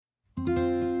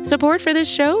Support for this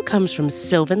show comes from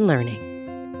Sylvan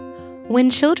Learning. When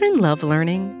children love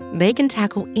learning, they can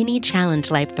tackle any challenge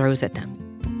life throws at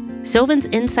them. Sylvan's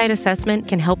Insight Assessment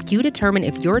can help you determine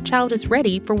if your child is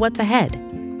ready for what's ahead.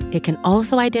 It can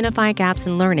also identify gaps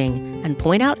in learning and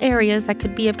point out areas that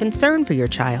could be of concern for your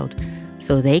child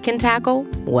so they can tackle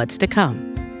what's to come.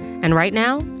 And right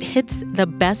now, it's the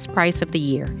best price of the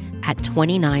year at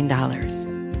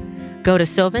 $29. Go to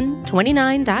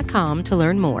sylvan29.com to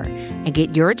learn more and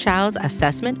get your child's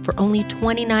assessment for only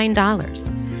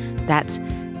 $29. That's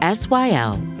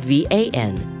SYLVAN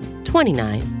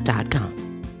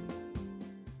 29.com.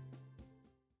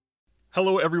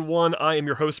 Hello, everyone. I am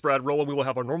your host, Brad Rowland. We will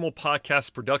have our normal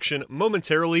podcast production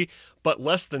momentarily, but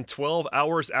less than 12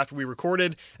 hours after we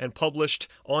recorded and published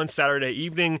on Saturday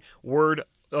evening. Word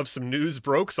of some news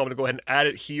broke, so I'm going to go ahead and add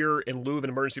it here in lieu of an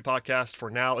emergency podcast for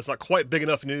now. It's not quite big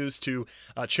enough news to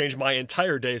change my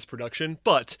entire day's production,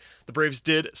 but the Braves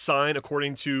did sign,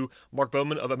 according to Mark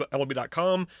Bowman of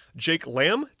MLB.com, Jake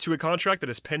Lamb to a contract that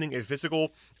is pending a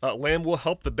physical. Lamb will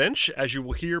help the bench, as you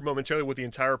will hear momentarily with the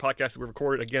entire podcast that we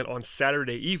recorded again on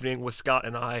Saturday evening with Scott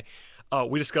and I.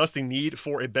 We discussed the need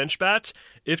for a bench bat.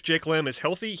 If Jake Lamb is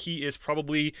healthy, he is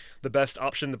probably the best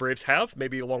option the Braves have,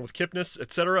 maybe along with Kipnis,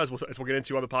 etc., as we'll get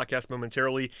into on the podcast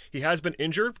momentarily. He has been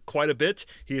injured quite a bit.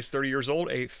 He is 30 years old,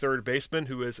 a third baseman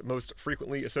who is most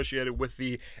frequently associated with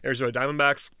the Arizona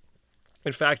Diamondbacks.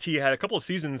 In fact, he had a couple of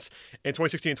seasons in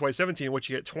 2016 and 2017 in which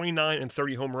he hit 29 and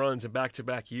 30 home runs in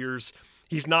back-to-back years.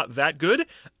 He's not that good.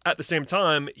 At the same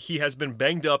time, he has been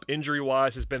banged up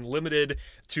injury-wise, has been limited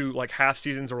to like half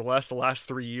seasons or less the last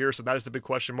 3 years, so that is the big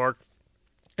question mark.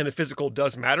 And the physical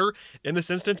does matter in this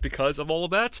instance because of all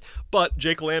of that. But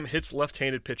Jake Lamb hits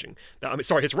left-handed pitching.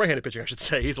 Hits right-handed pitching, I should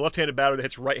say. He's a left-handed batter that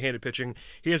hits right-handed pitching.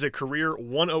 He has a career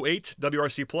 108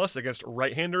 WRC plus against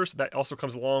right-handers. That also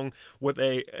comes along with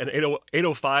an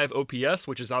 805 OPS,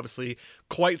 which is obviously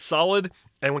quite solid.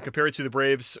 And when compared to the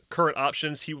Braves' current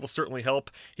options, he will certainly help.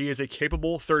 He is a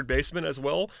capable third baseman as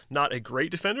well. Not a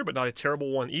great defender, but not a terrible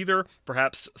one either.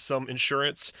 Perhaps some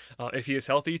insurance, if he is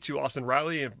healthy, to Austin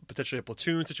Riley and potentially a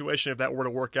platoon situation if that were to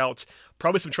work out.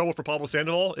 Probably some trouble for Pablo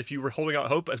Sandoval if you were holding out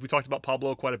hope, as we talked about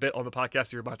Pablo quite a bit on the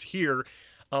podcast you're about to hear.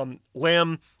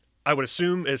 Lamb, I would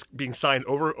assume, is being signed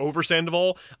over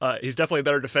Sandoval. He's definitely a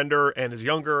better defender and is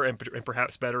younger and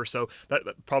perhaps better, so that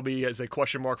probably is a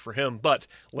question mark for him. But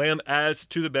Lamb adds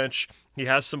to the bench. He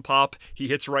has some pop. He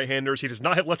hits right-handers. He does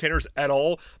not hit left-handers at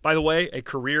all. By the way, a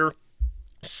career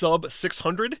sub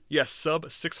 600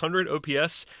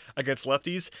 OPS against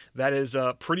lefties. That is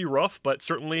pretty rough, but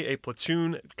certainly a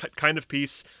platoon kind of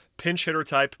piece, pinch hitter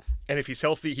type. And if he's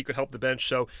healthy, he could help the bench.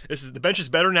 So the bench is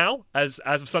better now as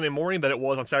of Sunday morning than it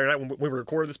was on Saturday night when we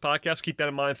recorded this podcast. Keep that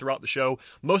in mind throughout the show.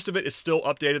 Most of it is still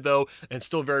updated though, and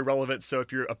still very relevant. So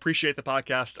if you appreciate the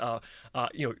podcast,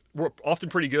 we're often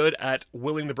pretty good at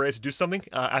willing the Braves to do something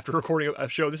after recording a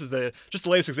show. This is just the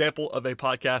latest example of a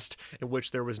podcast in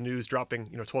which there was news dropping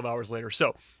 12 hours later.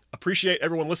 So appreciate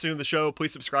everyone listening to the show.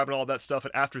 Please subscribe and all that stuff.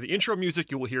 And after the intro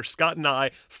music, you will hear Scott and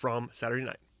I from Saturday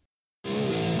night.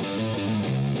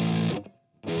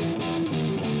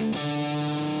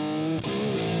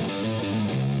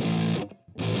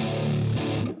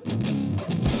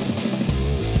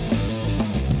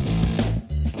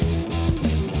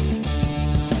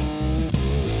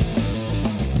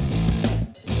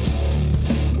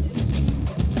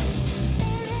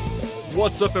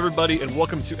 What's up, everybody, and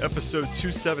welcome to episode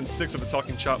 276 of the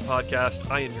Talking Chop podcast.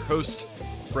 I am your host,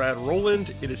 Brad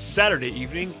Rowland. It is Saturday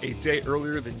evening, a day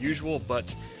earlier than usual,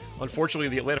 but unfortunately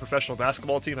the Atlanta professional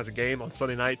basketball team has a game on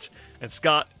Sunday night, and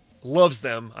Scott loves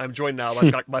them. I'm joined now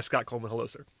by Scott Coleman. Hello,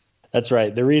 sir. That's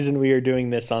right. The reason we are doing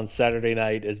this on Saturday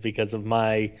night is because of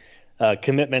my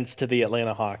commitments to the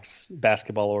Atlanta Hawks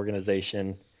basketball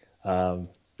organization. But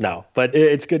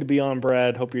it's good to be on,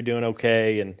 Brad. Hope you're doing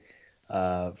okay. And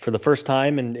for the first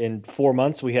time in 4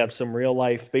 months, we have some real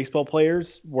life baseball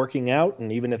players working out.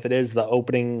 And even if it is the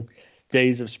opening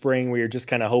days of spring, we are just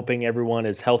kind of hoping everyone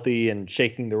is healthy and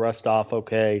shaking the rust off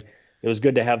okay. It was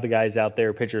good to have the guys out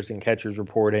there, pitchers and catchers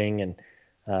reporting.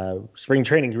 And spring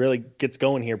training really gets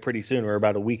going here pretty soon. We're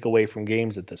about a week away from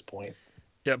games at this point.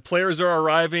 Yeah, players are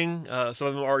arriving. Some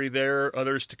of them are already there,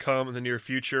 others to come in the near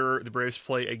future. The Braves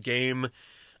play a game.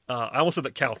 I almost said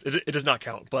that counts. It does not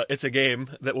count, but it's a game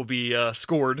that will be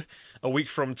scored a week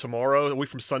from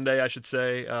Sunday, I should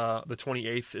say. The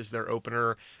 28th is their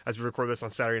opener as we record this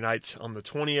on Saturday night on the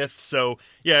 20th. So,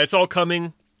 yeah, it's all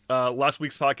coming. Last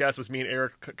week's podcast was me and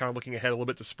Eric kind of looking ahead a little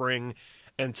bit to spring.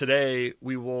 And today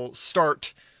we will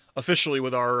start officially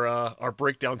with our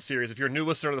breakdown series. If you're a new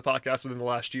listener to the podcast within the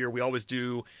last year, we always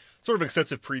do sort of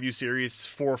extensive preview series,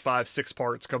 4, 5, 6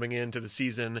 parts coming into the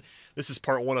season. This is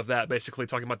part 1 of that, basically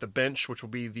talking about the bench, which will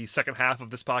be the second half of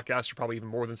this podcast, or probably even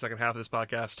more than the second half of this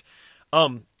podcast.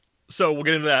 So we'll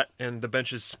get into that, and the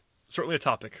bench is certainly a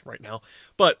topic right now.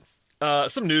 But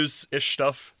some news-ish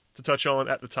stuff to touch on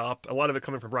at the top. A lot of it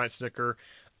coming from Brian Snicker.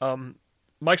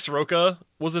 Mike Soroka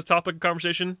was a topic of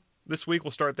conversation this week.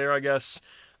 We'll start there, I guess.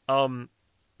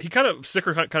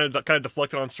 Snicker kind of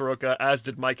deflected on Soroka, as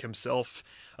did Mike himself,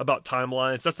 about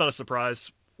timelines. That's not a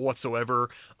surprise whatsoever.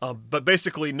 But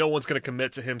basically, no one's going to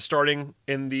commit to him starting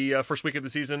in the first week of the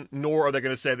season, nor are they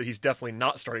going to say that he's definitely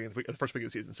not starting in the first week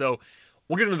of the season. So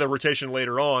we'll get into the rotation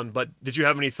later on, but did you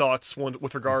have any thoughts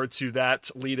with regard to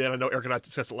that lead-in? I know Eric and I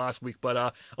discussed it last week, but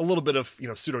a little bit of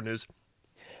pseudo news.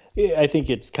 Yeah, I think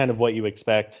it's kind of what you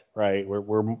expect, right?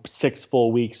 We're 6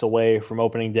 full weeks away from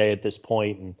opening day at this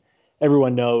point, and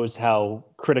everyone knows how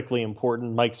critically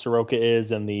important Mike Soroka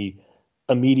is in the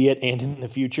immediate and in the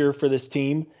future for this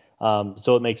team.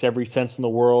 So it makes every sense in the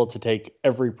world to take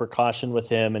every precaution with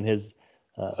him and his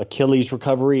Achilles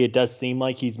recovery. It does seem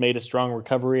like he's made a strong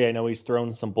recovery. I know he's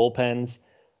thrown some bullpens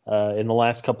in the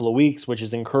last couple of weeks, which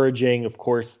is encouraging. Of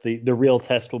course, the real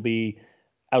test will be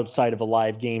outside of a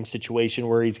live game situation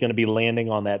where he's going to be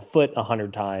landing on that foot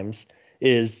 100 times,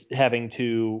 is having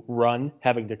to run,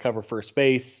 having to cover first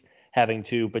base, having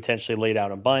to potentially lay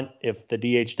down a bunt if the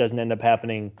DH doesn't end up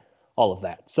happening, all of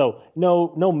that. So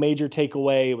no major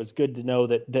takeaway. It was good to know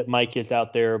that Mike is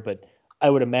out there, but I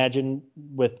would imagine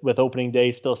with opening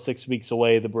day still 6 weeks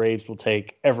away, the Braves will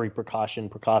take every precaution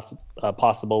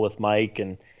possible with Mike,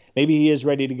 and maybe he is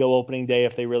ready to go opening day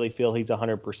if they really feel he's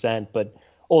 100%. But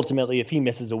ultimately, if he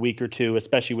misses a week or two,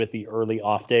 especially with the early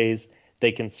off days,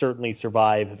 they can certainly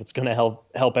survive. If it's going to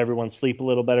help everyone sleep a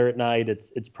little better at night,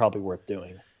 it's probably worth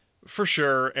doing. For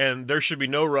sure, and there should be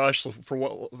no rush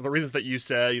for the reasons that you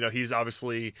said. He's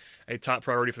obviously a top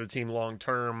priority for the team long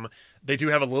term. They do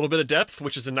have a little bit of depth,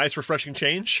 which is a nice, refreshing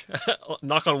change.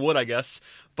 Knock on wood, I guess.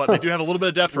 But they do have a little bit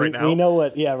of depth right now. We know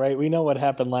we know what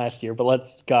happened last year, but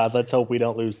let's hope we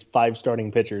don't lose 5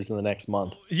 starting pitchers in the next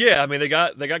month. Yeah, I mean they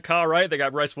got Kyle Wright, they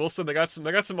got Bryce Wilson, they got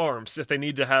some arms. If they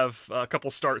need to have a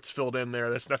couple starts filled in there,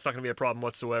 that's not going to be a problem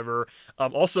whatsoever.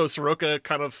 Also, Soroka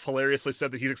kind of hilariously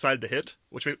said that he's excited to hit,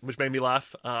 which made me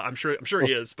laugh. I'm sure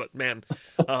he is, but man,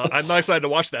 I'm not excited to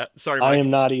watch that. Sorry, Mike. I am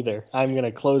not either. I'm going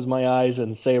to close my eyes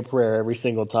and say a prayer every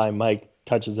single time Mike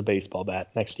touches a baseball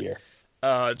bat next year.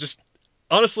 Just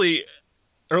honestly,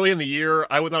 early in the year,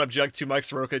 I would not object to Mike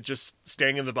Soroka just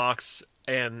staying in the box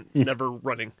and never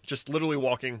running, just literally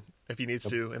walking if he needs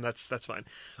to, and that's fine.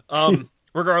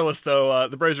 Regardless, though,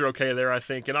 the Braves are okay there, I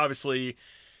think, and obviously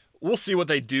we'll see what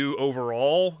they do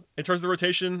overall in terms of the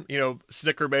rotation.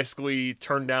 Snicker basically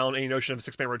turned down any notion of a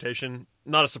 6-man rotation.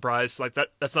 Not a surprise. Like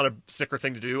that's not a Snicker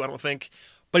thing to do, I don't think.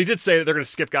 But he did say that they're going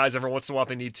to skip guys every once in a while if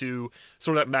they need to.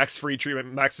 Sort of that Max Fried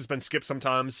treatment. Max has been skipped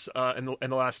sometimes in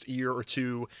the last year or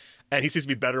two, and he seems to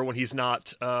be better when he's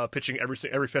not pitching every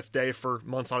 5th day for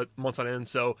months on end.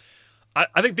 So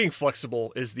I think being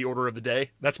flexible is the order of the day.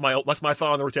 That's my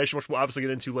thought on the rotation, which we'll obviously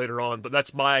get into later on. But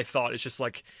that's my thought. It's just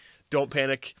like, don't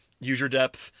panic. Use your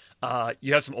depth.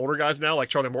 You have some older guys now, like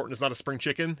Charlie Morton is not a spring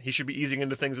chicken. He should be easing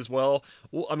into things as well.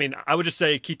 I mean, I would just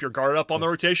say keep your guard up on the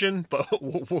rotation, but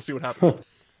we'll see what happens.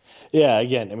 Yeah,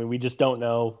 again, I mean, we just don't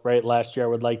know, right? Last year, I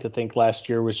would like to think last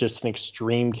year was just an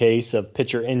extreme case of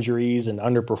pitcher injuries and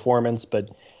underperformance. But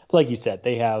like you said,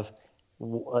 they have,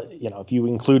 if you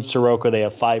include Soroka, they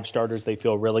have 5 starters they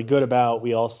feel really good about.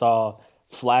 We all saw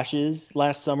flashes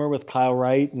last summer with Kyle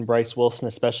Wright and Bryce Wilson,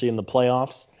 especially in the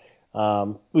playoffs.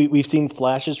 We've seen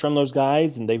flashes from those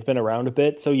guys, and they've been around a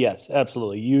bit. So, yes,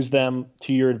 absolutely. Use them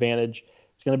to your advantage.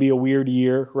 It's going to be a weird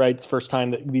year, right? It's the first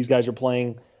time that these guys are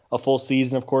playing a full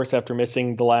season, of course, after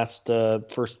missing the last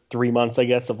first 3 months, I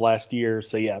guess, of last year.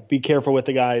 So, yeah, be careful with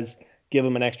the guys. Give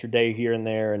them an extra day here and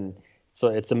there. And so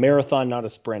it's a marathon, not a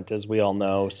sprint, as we all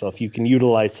know. So if you can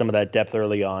utilize some of that depth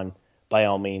early on, by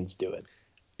all means, do it.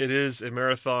 It is a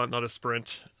marathon, not a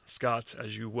sprint, Scott,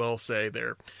 as you well say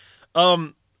there.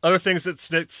 Other things that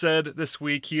Snick said this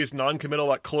week, he is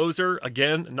non-committal at closer.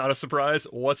 Again, not a surprise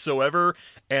whatsoever.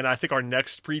 And I think our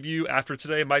next preview after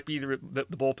today might be the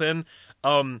bullpen.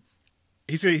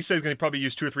 He said he's going to probably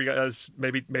use 2 or 3 guys,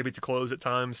 maybe to close at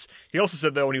times. He also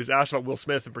said, though, when he was asked about Will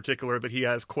Smith in particular, that he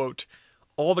has, quote,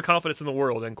 all the confidence in the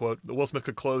world, end quote, that Will Smith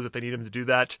could close if they need him to do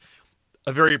that.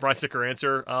 A very Brian Snicker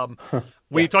answer.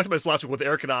 We talked about this last week with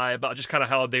Eric and I about just kind of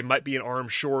how they might be an arm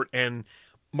short, and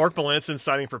Mark Melancon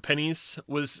signing for pennies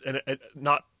was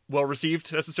not well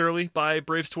received necessarily by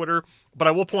Braves Twitter. But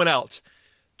I will point out,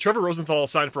 Trevor Rosenthal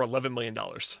signed for $11 million.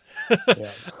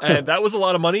 Yeah. And that was a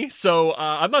lot of money. So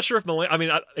I'm not sure if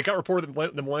it got reported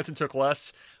that Melanson took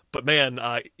less. But man,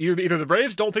 either the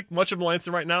Braves don't think much of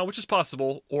Melanson right now, which is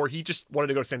possible, or he just wanted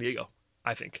to go to San Diego,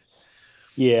 I think.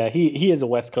 Yeah, he is a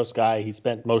West Coast guy. He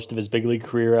spent most of his big league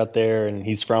career out there, and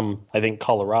he's from, I think,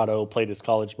 Colorado, played his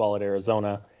college ball at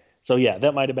Arizona. So, yeah,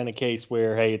 that might have been a case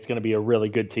where, hey, it's going to be a really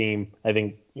good team. I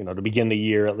think, to begin the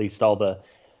year, at least all the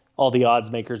odds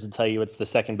makers would tell you it's the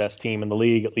second best team in the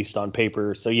league, at least on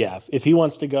paper. So, yeah, if he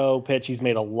wants to go pitch, he's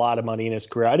made a lot of money in his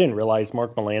career. I didn't realize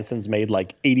Mark Melanson's made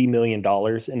like $80 million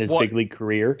in his big league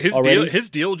carear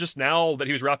His deal just now that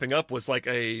he was wrapping up was like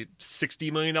a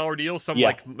 $60 million deal.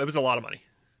 It was a lot of money.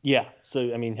 Yeah.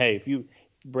 So, I mean, hey,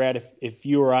 Brad, if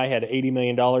you or I had $80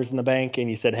 million in the bank and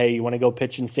you said, hey, you want to go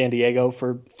pitch in San Diego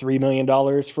for $3 million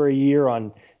for a year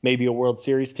on maybe a World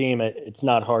Series team, it's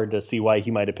not hard to see why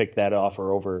he might have picked that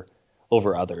offer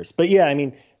over others. But yeah, I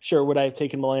mean, sure, would I have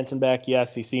taken Melanson back?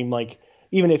 Yes, he seemed like,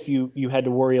 even if you had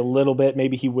to worry a little bit,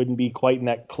 maybe he wouldn't be quite in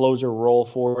that closer role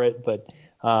for it. But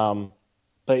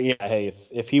yeah, hey,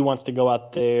 if he wants to go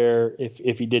out there,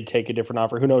 if he did take a different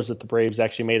offer, who knows if the Braves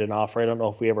actually made an offer. I don't know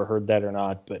if we ever heard that or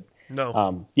not. But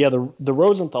no. Yeah, the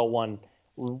Rosenthal one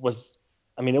was,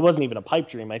 I mean, it wasn't even a pipe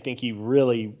dream. I think he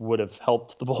really would have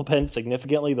helped the bullpen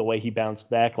significantly the way he bounced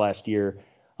back last year.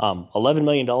 $11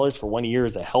 million for 1 year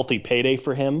is a healthy payday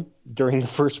for him during the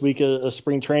first week of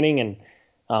spring training. And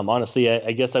honestly,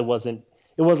 I guess it wasn't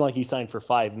like he signed for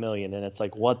 $5 million, and it's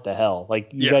like, what the hell?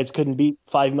 Like, you guys couldn't beat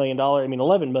 $5 million. I mean,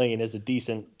 $11 million is a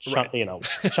decent chunk,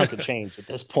 chunk of change at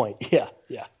this point. Yeah.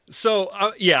 So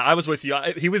I was with you.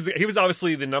 He was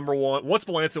obviously the number one. Once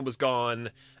Melanson was gone,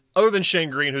 other than Shane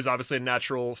Green, who's obviously a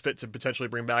natural fit to potentially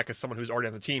bring back as someone who's already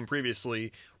on the team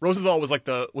previously, Rosenthal was like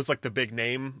the big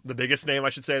name, the biggest name, I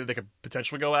should say, that they could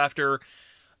potentially go after.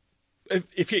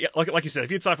 If he, like you said, if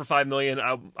he had signed for $5 million,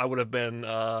 I would have been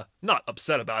not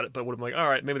upset about it, but would have been like, all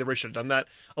right, maybe the Braves should have done that.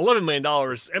 $11 million,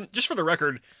 and just for the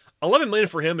record, $11 million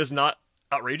for him is not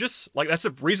outrageous. Like, that's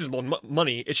a reasonable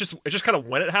money. It's just kind of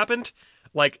when it happened,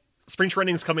 like, spring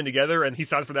training's coming together, and he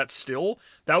signed for that still.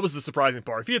 That was the surprising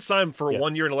part. If he had signed for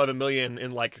 1 year and $11 million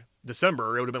in like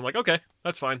December, it would have been like, okay,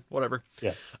 that's fine, whatever.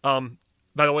 Yeah.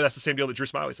 By the way, that's the same deal that Drew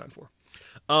Smiley signed for.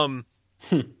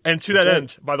 And to that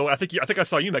end, by the way, I think I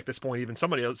saw you make this point. Even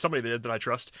somebody did that I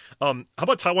trust. How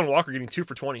about Taijuan Walker getting 2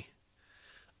 for $20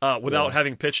 without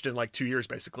having pitched in like 2 years,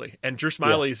 basically? And Drew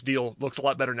Smiley's deal looks a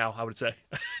lot better now, I would say,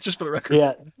 just for the record.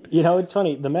 Yeah, it's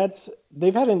funny. The Mets,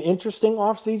 they've had an interesting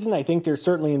offseason. I think they're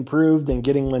certainly improved, and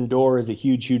getting Lindor is a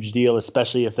huge, huge deal,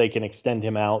 especially if they can extend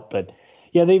him out. But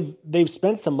yeah, they've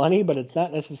spent some money, but it's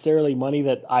not necessarily money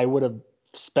that I would have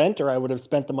spent, or I would have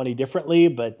spent the money differently.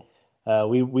 But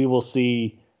we will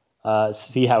see how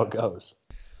it goes.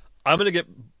 I'm going to get,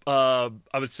 I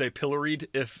would say, pilloried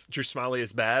if Drew Smiley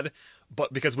is bad,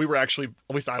 but because we were actually,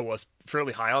 at least I was,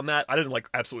 fairly high on that. I didn't like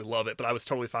absolutely love it, but I was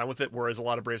totally fine with it, whereas a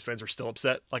lot of Braves fans are still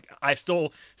upset. Like, I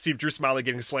still see Drew Smiley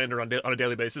getting slandered on a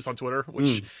daily basis on Twitter,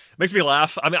 which makes me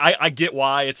laugh. I mean, I get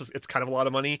why it's kind of a lot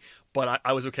of money, but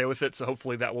I was okay with it, so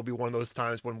hopefully that will be one of those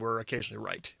times when we're occasionally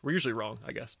right. We're usually wrong,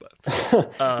 I guess,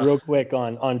 but... Real quick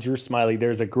on Drew Smiley,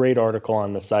 there's a great article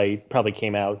on the site, probably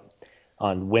came out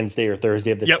on Wednesday or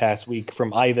Thursday of this past week,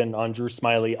 from Ivan on Drew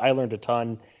Smiley. I learned a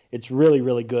ton. It's really,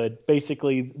 really good.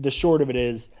 Basically, the short of it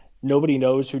is nobody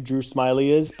knows who Drew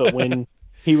Smiley is, but when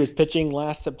he was pitching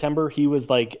last September, he was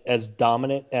like as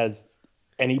dominant as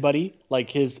anybody. Like,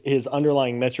 his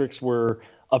underlying metrics were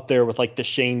up there with like the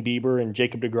Shane Bieber and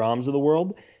Jacob deGroms of the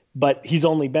world, but he's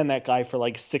only been that guy for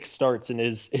like 6 starts in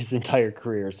his entire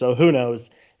career. So who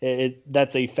knows?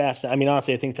 That's a fast. I mean,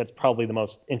 honestly, I think that's probably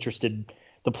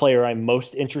the player I'm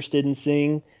most interested in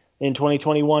seeing in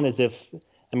 2021 is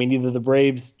either the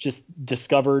Braves just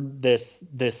discovered this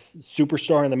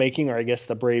superstar in the making, or I guess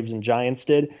the Braves and Giants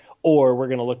did, or we're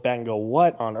going to look back and go,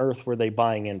 what on earth were they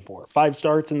buying in for? 5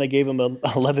 starts and they gave him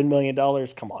 $11 million?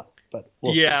 Come on. But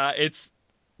we'll see.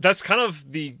 That's kind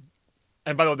of the,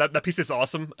 and by the way, that piece is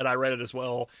awesome, and I read it as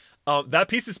well. That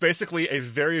piece is basically a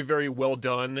very, very well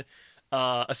done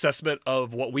assessment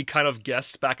of what we kind of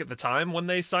guessed back at the time when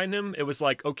they signed him. It was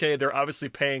like, okay, they're obviously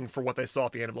paying for what they saw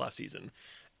at the end of last season.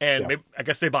 And maybe, I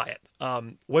guess they buy it.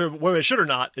 Whether they should or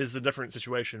not is a different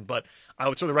situation, but I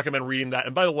would certainly recommend reading that.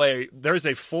 And by the way, there's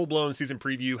a full-blown season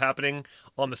preview happening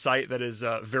on the site that is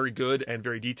very good and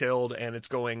very detailed, and it's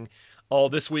going all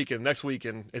this week and next week,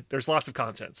 and there's lots of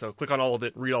content. So click on all of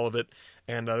it, read all of it,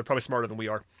 and they're probably smarter than we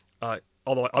are.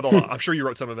 Although I'm sure you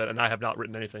wrote some of it, and I have not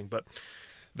written anything, but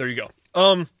there you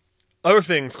go. Other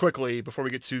things quickly before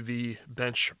we get to the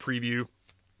bench preview.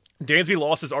 Dansby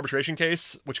lost his arbitration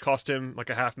case, which cost him like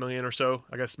 $500,000 or so.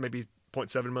 I guess maybe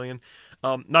 $0.7 million.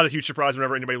 Not a huge surprise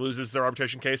whenever anybody loses their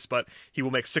arbitration case, but he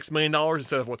will make $6 million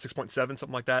instead of 6.7,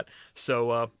 something like that.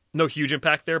 So no huge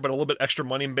impact there, but a little bit extra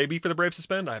money maybe for the Braves to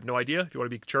spend. I have no idea if you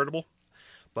want to be charitable.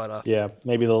 But yeah,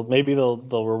 maybe they'll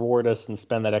reward us and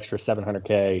spend that extra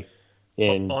 $700K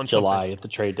in July something. At the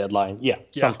trade deadline. Yeah,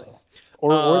 something.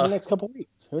 Or the next couple of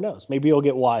weeks. Who knows? Maybe it'll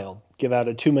get wild. Give out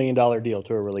a $2 million deal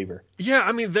to a reliever. Yeah,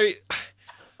 I mean,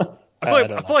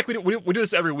 I feel like we do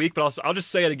this every week, but I'll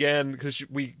just say it again because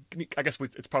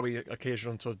it's probably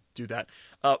occasional to do that.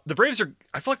 The Braves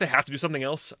I feel like they have to do something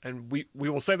else, and we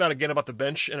will say that again about the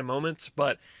bench in a moment,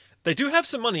 but they do have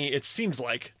some money, it seems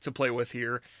like, to play with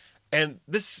here. And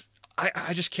this,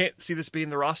 I just can't see this being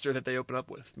the roster that they open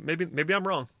up with. Maybe I'm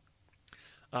wrong.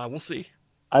 We'll see.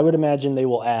 I would imagine they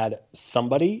will add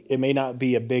somebody. It may not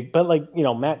be a big, but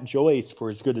Matt Joyce, for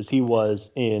as good as he was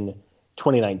in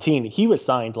 2019, he was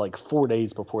signed 4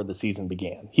 days before the season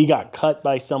began. He got cut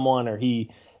by someone or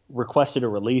he requested a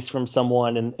release from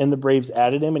someone, and the Braves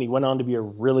added him, and he went on to be a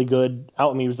really good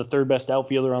he was the third best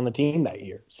outfielder on the team that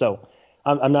year. So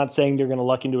I'm not saying they're going to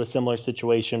luck into a similar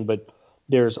situation, but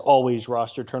there's always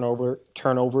roster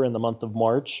turnover in the month of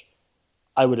March.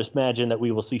 I would imagine that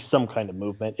we will see some kind of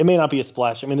movement. It may not be a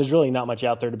splash. I mean, there's really not much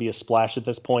out there to be a splash at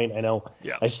this point. I know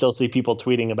I still see people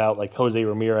tweeting about Jose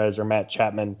Ramirez or Matt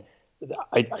Chapman.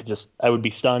 I would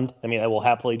be stunned. I mean, I will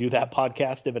happily do that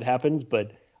podcast if it happens,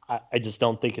 but I just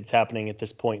don't think it's happening at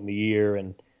this point in the year.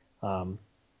 And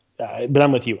but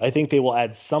I'm with you. I think they will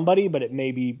add somebody, but it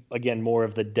may be, again, more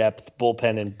of the depth,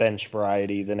 bullpen, and bench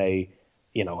variety than I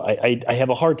have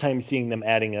a hard time seeing them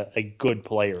adding a good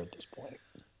player at this point.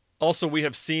 Also, we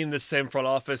have seen this same front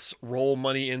office roll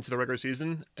money into the regular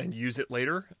season and use it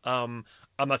later. I'm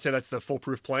not saying that's the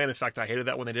foolproof plan. In fact, I hated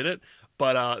that when they did it.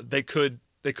 But they could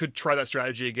try that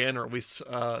strategy again, or at least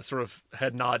sort of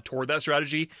head nod toward that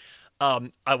strategy.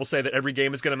 I will say that every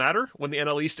game is going to matter when the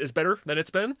NL East is better than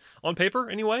it's been on paper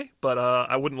anyway. But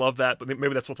I wouldn't love that. But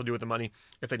maybe that's what they'll do with the money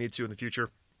if they need to in the future.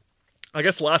 I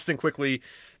guess last thing quickly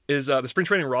is the spring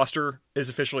training roster is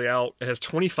officially out. It has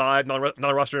 25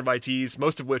 non-roster invitees,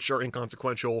 most of which are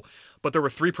inconsequential. But there were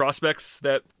 3 prospects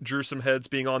that drew some heads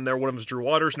being on there. One of them is Drew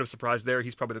Waters. No surprise there.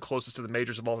 He's probably the closest to the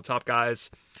majors of all the top guys.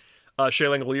 Shea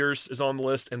Langeliers is on the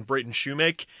list, and Brayton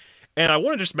Shoemake. And I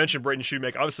want to just mention Brayton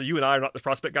Shoemake. Obviously, you and I are not the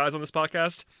prospect guys on this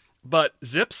podcast, but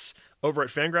Zips over at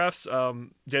Fangraphs,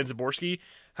 Dan Zaborski,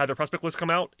 had their prospect list come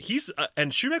out.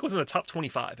 And Shoemake was in the top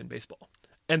 25 in baseball.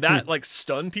 And that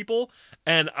stunned people.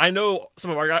 And I know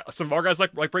some of our guys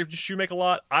like Brayton Shoemake a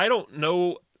lot. I don't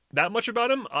know that much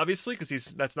about him, obviously,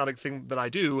 because that's not a thing that I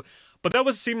do. But that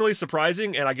was seemingly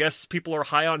surprising, and I guess people are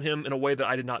high on him in a way that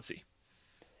I did not see.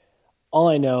 All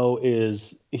I know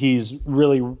is he's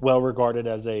really well regarded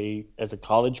as a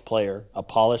college player, a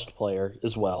polished player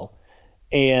as well.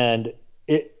 And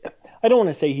I don't want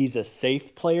to say he's a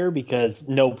safe player because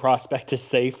no prospect is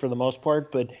safe for the most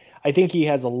part, but I think he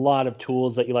has a lot of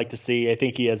tools that you like to see. I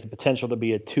think he has the potential to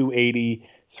be a 280,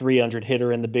 300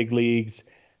 hitter in the big leagues.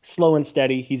 Slow and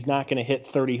steady. He's not going to hit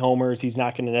 30 homers. He's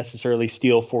not going to necessarily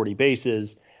steal 40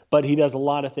 bases, but he does a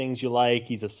lot of things you like.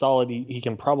 He's a solid. He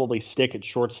can probably stick at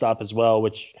shortstop as well,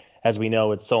 which, as we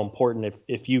know, it's so important.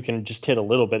 If you can just hit a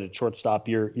little bit at shortstop,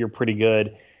 you're pretty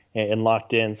good and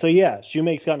locked in. So yeah,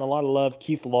 Shoemake's gotten a lot of love.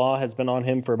 Keith Law has been on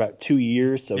him for about 2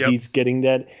 years, so he's getting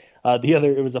that.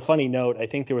 It was a funny note. I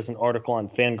think there was an article on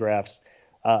Fangraphs.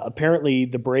 Apparently,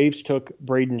 the Braves took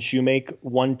Brayton Shoemake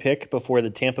 1 pick before the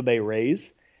Tampa Bay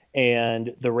Rays,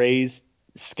 and the Rays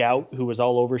scout who was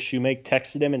all over Shoemake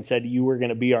texted him and said, "You were going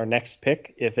to be our next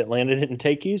pick if Atlanta didn't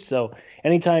take you." So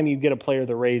anytime you get a player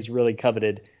the Rays really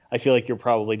coveted, I feel like you're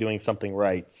probably doing something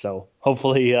right. So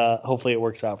hopefully it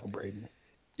works out for Brayton.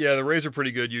 Yeah, the Rays are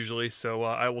pretty good usually, so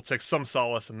I will take some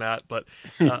solace in that. But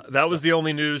that was the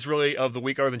only news, really, of the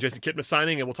week other than Jason Kipnis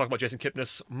signing, and we'll talk about Jason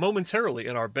Kipnis momentarily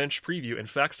in our bench preview. In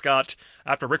fact, Scott,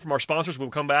 after a break from our sponsors, we'll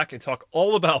come back and talk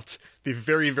all about the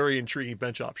very, very intriguing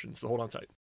bench options, so hold on tight.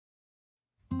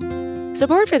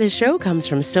 Support for this show comes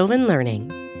from Sylvan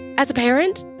Learning. As a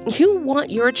parent, you want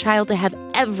your child to have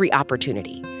every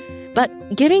opportunity, but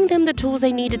giving them the tools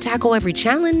they need to tackle every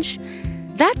challenge,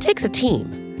 that takes a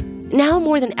team. Now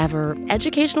more than ever,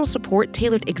 educational support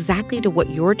tailored exactly to what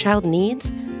your child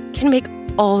needs can make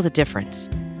all the difference.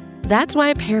 That's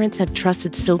why parents have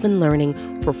trusted Sylvan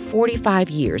Learning for 45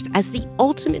 years as the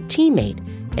ultimate teammate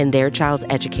in their child's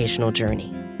educational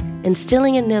journey,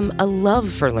 instilling in them a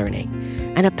love for learning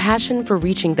and a passion for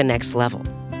reaching the next level.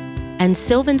 And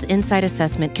Sylvan's Insight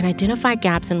Assessment can identify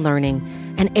gaps in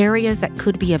learning and areas that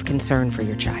could be of concern for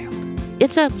your child. It's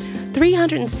It's a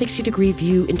 360-degree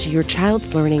view into your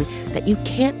child's learning that you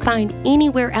can't find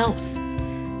anywhere else,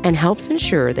 and helps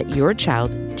ensure that your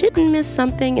child didn't miss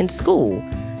something in school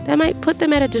that might put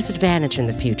them at a disadvantage in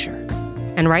the future.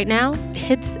 And right now,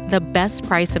 it's the best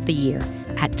price of the year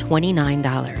at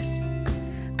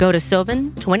 $29. Go to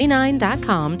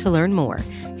sylvan29.com to learn more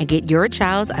and get your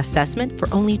child's assessment for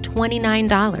only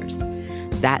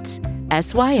 $29. That's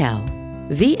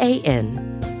SYLVAN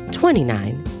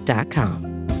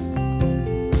 29.com.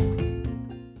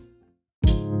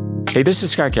 Hey, this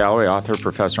is Scott Galloway, author,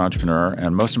 professor, entrepreneur,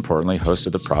 and most importantly, host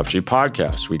of the Prop G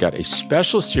podcast. We got a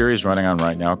special series running on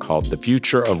right now called The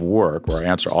Future of Work, where I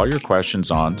answer all your questions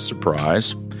on,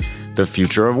 surprise, the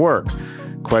future of work.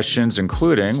 Questions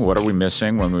including, what are we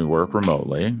missing when we work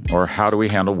remotely? Or how do we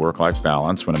handle work-life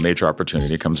balance when a major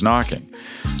opportunity comes knocking?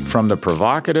 From the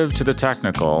provocative to the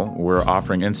technical, we're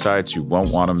offering insights you won't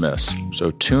want to miss.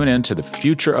 So tune in to The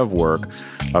Future of Work,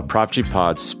 a Prop G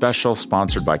Pod special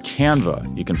sponsored by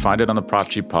Canva. You can find it on the Prop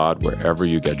G Pod wherever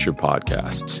you get your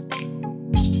podcasts.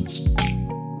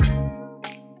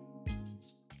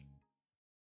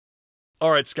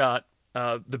 All right, Scott.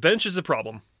 The bench is the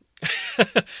problem.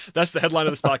 That's the headline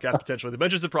of this podcast, potentially. The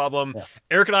bench is the problem. Yeah.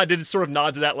 Eric and I did sort of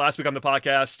nod to that last week on the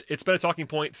podcast. It's been a talking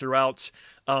point throughout,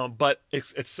 but I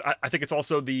think it's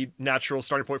also the natural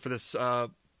starting point for this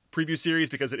preview series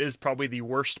because it is probably the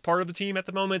worst part of the team at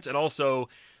the moment and also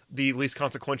the least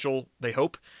consequential, they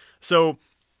hope. So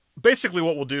basically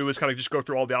what we'll do is kind of just go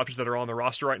through all the options that are on the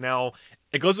roster right now.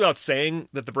 It goes without saying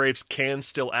that the Braves can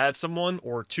still add someone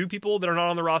or two people that are not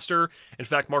on the roster. In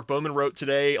fact, Mark Bowman wrote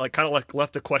today,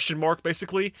 left a question mark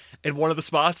basically in one of the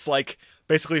spots,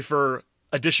 basically for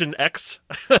addition X.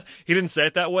 He didn't say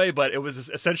it that way, but it was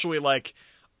essentially like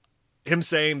him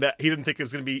saying that he didn't think it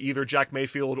was going to be either Jack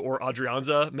Mayfield or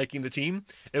Adrianza making the team.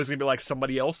 It was going to be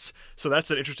somebody else. So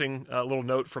that's an interesting little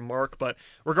note from Mark. But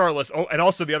regardless, and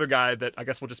also the other guy that I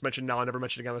guess we'll just mention now, I never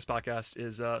mentioned again on this podcast,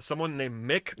 is someone named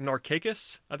Mick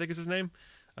Narkakis, I think is his name.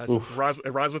 It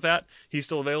rhymes with that. He's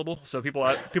still available. So people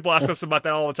ask us about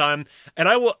that all the time. And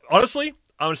I will, honestly,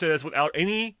 I'm going to say this without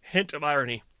any hint of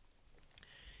irony.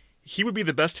 He would be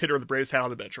the best hitter the Braves had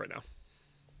on the bench right now.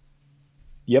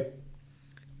 Yep.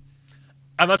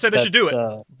 I'm not saying they should do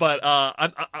it, but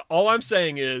all I'm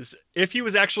saying is if he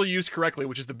was actually used correctly,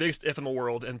 which is the biggest if in the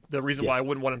world and the reason why I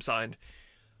wouldn't want him signed,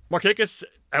 Markakis,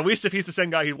 at least if he's the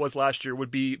same guy he was last year, would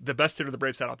be the best hitter the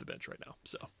Braves had off the bench right now.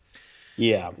 So,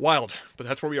 yeah, wild, but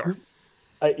that's where we are.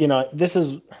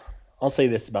 I'll say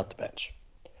this about the bench.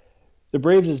 The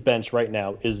Braves' bench right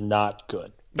now is not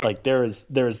good. No. There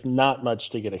is not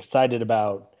much to get excited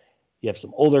about. You have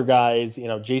some older guys.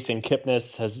 Jason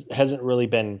Kipnis hasn't really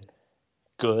been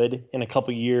good in a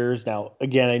couple years. Now,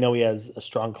 again, I know he has a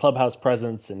strong clubhouse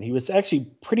presence, and he was actually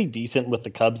pretty decent with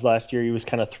the Cubs last year. He was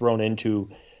kind of thrown into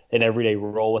an everyday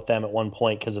role with them at one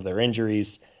point because of their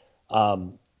injuries.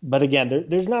 But again,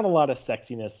 there's not a lot of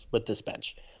sexiness with this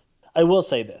bench. I will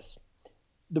say this.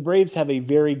 The Braves have a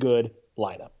very good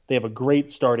lineup. They have a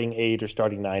great starting 8 or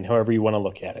starting 9, however you want to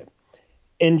look at it.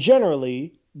 And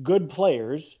generally, good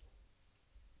players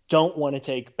don't want to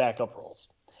take backup roles.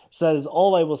 So that is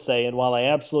all I will say. And while I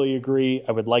absolutely agree,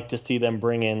 I would like to see them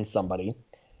bring in somebody.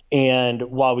 And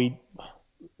while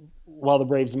the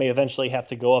Braves may eventually have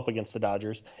to go up against the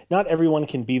Dodgers, not everyone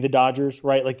can be the Dodgers,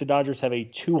 right? The Dodgers have a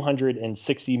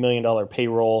 $260 million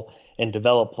payroll and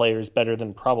develop players better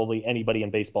than probably anybody in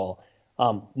baseball.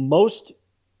 Most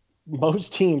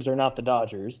teams are not the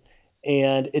Dodgers.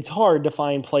 And it's hard to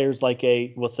find players like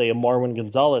let's say a Marwin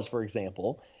Gonzalez, for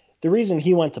example. The reason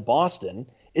he went to Boston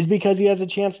is because he has a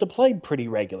chance to play pretty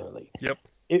regularly. Yep.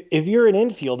 If you're an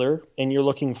infielder and you're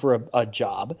looking for a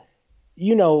job,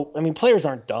 players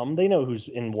aren't dumb. They know who's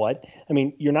in what.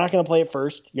 You're not going to play at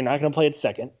first. You're not going to play at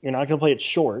second. You're not going to play at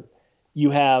short.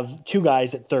 You have two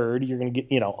guys at third. You're going to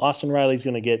get, Austin Riley's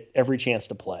going to get every chance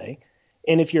to play.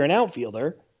 And if you're an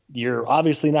outfielder, you're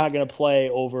obviously not going to play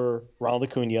over Ronald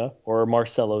Acuna or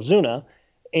Marcell Ozuna.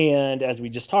 And as we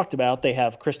just talked about, they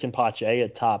have Christian Pache, a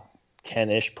top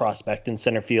 10-ish prospect in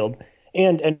center field,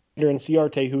 and Ender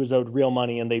Inciarte, who is owed real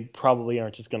money, and they probably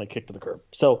aren't just going to kick to the curb.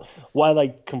 So while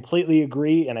I completely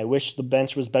agree, and I wish the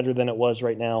bench was better than it was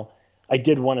right now, I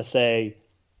did want to say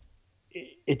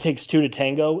it takes two to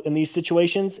tango in these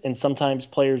situations, and sometimes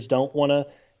players don't want to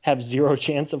have zero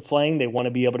chance of playing. They want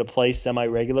to be able to play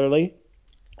semi-regularly.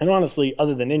 And honestly,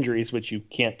 other than injuries, which you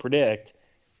can't predict,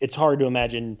 it's hard to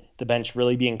imagine the bench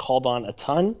really being called on a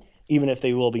ton, even if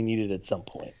they will be needed at some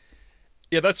point.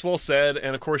 Yeah, that's well said.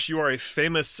 And of course, you are a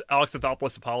famous Alex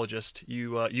Anthopoulos apologist.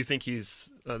 You think he's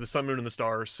the sun, moon, and the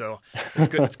stars. So it's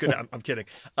good. It's good. I'm kidding.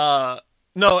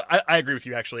 No, I agree with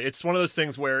you, actually. It's one of those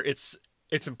things where it's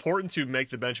important to make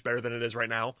the bench better than it is right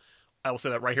now. I will say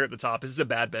that right here at the top. This is a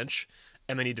bad bench,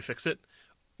 and they need to fix it.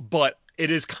 But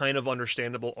it is kind of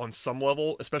understandable on some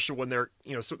level, especially when they're,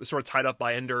 sort of tied up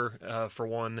by Ender for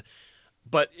one.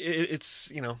 But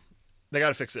it's they got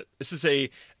to fix it. This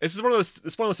is one of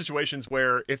those situations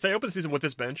where if they open the season with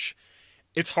this bench,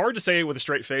 it's hard to say with a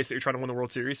straight face that you're trying to win the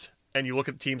World Series. And you look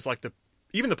at teams like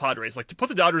even the Padres, like to put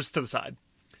the Dodgers to the side,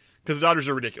 because the Dodgers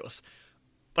are ridiculous.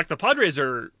 Like the Padres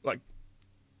are like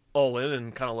all in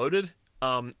and kind of loaded.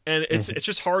 And it's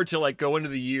just hard to like go into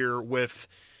the year with,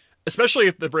 especially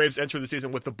if the Braves enter the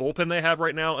season with the bullpen they have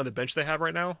right now and the bench they have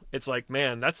right now. It's like,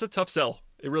 man, that's a tough sell.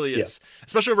 It really is,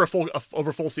 especially over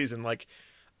a full season. Like,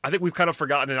 I think we've kind of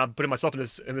forgotten, and I'm putting myself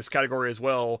in this category as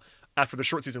well. After the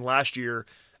short season last year,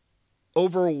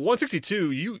 over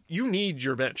 162, you need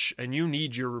your bench and you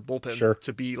need your bullpen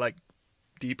to be like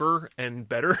deeper and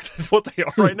better than what they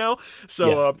are right now.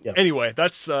 So anyway,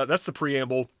 that's the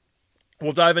preamble.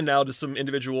 We'll dive in now to some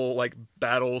individual like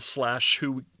battles /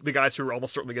 who the guys who are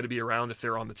almost certainly going to be around if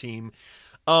they're on the team.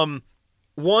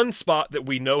 One spot that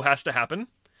we know has to happen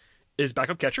is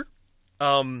backup catcher.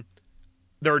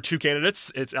 There are two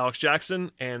candidates. It's Alex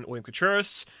Jackson and William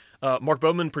Contreras. Mark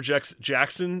Bowman projects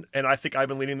Jackson, and I think I've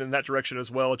been leaning in that direction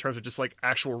as well in terms of just like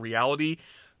actual reality.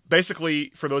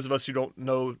 Basically, for those of us who don't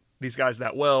know these guys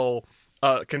that well,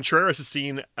 Contreras is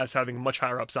seen as having much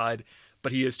higher upside,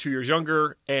 but he is 2 years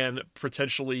younger and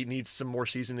potentially needs some more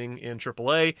seasoning in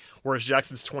AAA, whereas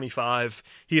Jackson's 25.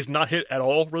 He has not hit at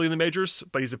all really in the majors,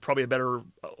 but he's probably a better,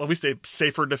 at least a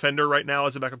safer defender right now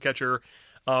as a backup catcher.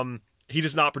 He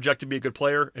does not project to be a good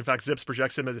player. In fact, Zips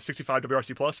projects him as a 65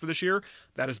 WRC plus for this year.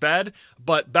 That is bad.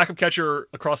 But backup catcher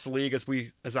across the league, as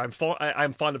I'm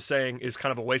fond of saying, is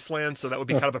kind of a wasteland. So that would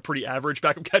be kind of a pretty average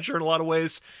backup catcher in a lot of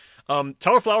ways.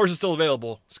 Tyler Flowers is still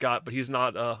available, Scott, but he's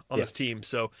not on this team.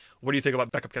 So what do you think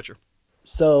about backup catcher?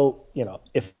 So,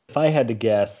 if I had to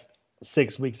guess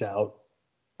 6 weeks out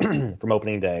from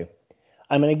opening day,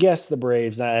 I'm going to guess the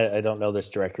Braves, I don't know this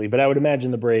directly, but I would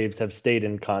imagine the Braves have stayed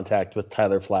in contact with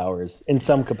Tyler Flowers in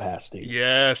some capacity.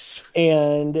 Yes.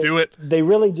 And do it. They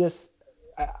really just,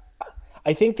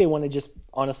 I think they want to just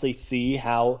honestly see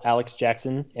how Alex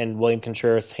Jackson and William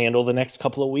Contreras handle the next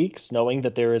couple of weeks, knowing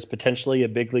that there is potentially a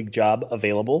big league job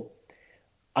available.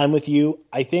 I'm with you.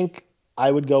 I think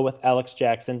I would go with Alex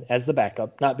Jackson as the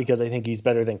backup, not because I think he's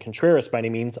better than Contreras by any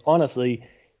means. Honestly,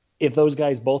 if those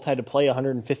guys both had to play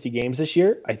 150 games this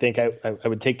year, I think I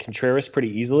would take Contreras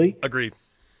pretty easily. Agreed.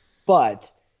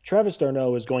 But Travis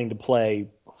d'Arnaud is going to play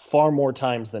far more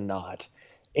times than not.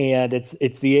 And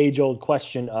it's the age-old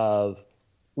question of,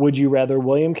 would you rather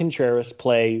William Contreras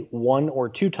play 1 or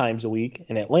 2 times a week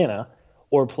in Atlanta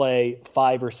or play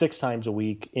 5 or 6 times a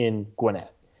week in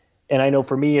Gwinnett? And I know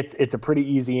for me it's a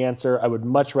pretty easy answer. I would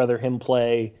much rather him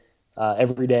play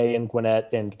every day in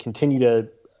Gwinnett and continue to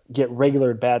get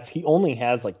regular at-bats. He only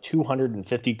has like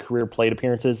 250 career plate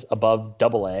appearances above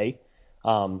AA.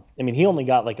 He only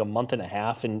got like a month and a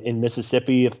half in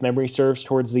Mississippi, if memory serves,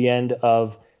 towards the end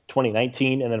of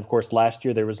 2019. And then, of course, last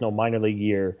year there was no minor league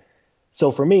year. So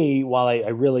for me, while I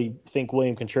really think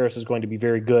William Contreras is going to be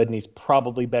very good, and he's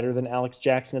probably better than Alex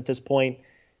Jackson at this point,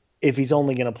 if he's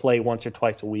only going to play once or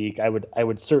twice a week, I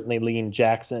would certainly lean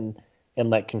Jackson and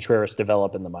let Contreras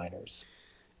develop in the minors.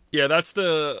 Yeah, that's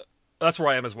where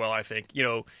I am as well, I think.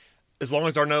 As long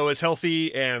as d'Arnaud is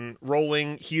healthy and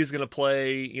rolling, he's going to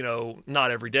play,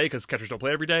 not every day because catchers don't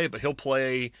play every day, but he'll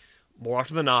play more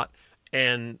often than not.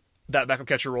 And that backup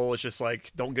catcher role is just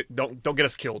like, don't get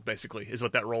us killed, basically, is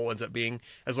what that role ends up being,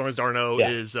 as long as d'Arnaud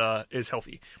is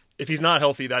healthy. If he's not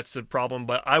healthy, that's a problem.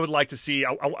 But I would like to see,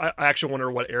 I actually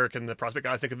wonder what Eric and the prospect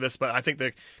guys think of this, but I think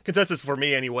the consensus for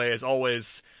me anyway is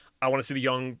always, I want to see the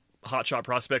young hotshot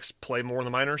prospects play more in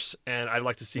the minors, and I'd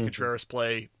like to see Contreras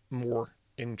play more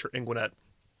in Gwinnett.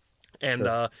 And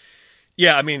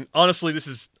honestly,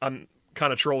 I'm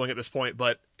kind of trolling at this point,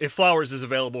 but if Flowers is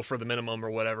available for the minimum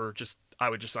or whatever, I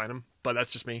would just sign him. But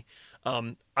that's just me.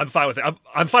 I'm fine with it.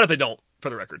 I'm fine if they don't, for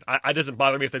the record. It doesn't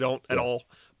bother me if they don't at all.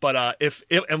 But if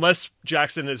unless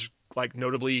Jackson is like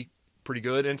notably pretty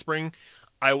good in spring,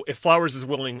 if Flowers is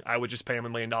willing, I would just pay him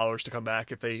 $1 million to come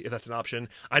back if that's an option.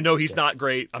 I know he's not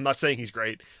great. I'm not saying he's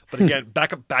great, but again,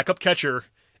 backup catcher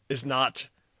is not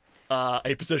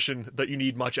a position that you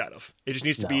need much out of. It just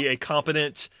needs to be a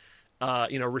competent,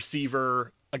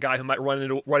 receiver, a guy who might run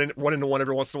into one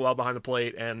every once in a while behind the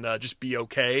plate and just be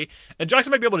okay. And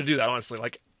Jackson might be able to do that, honestly.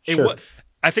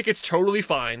 I think it's totally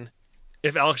fine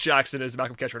if Alex Jackson is the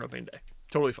backup catcher on opening day.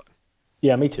 Totally fine.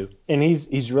 Yeah, me too. And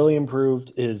he's really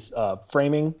improved his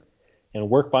framing. and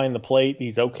work behind the plate.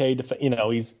 He's okay.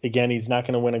 He's not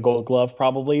going to win a Gold Glove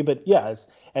probably, but yeah,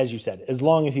 as you said, as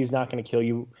long as he's not going to kill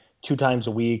you 2 times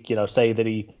a week, say that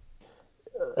he,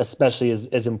 especially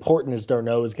as important as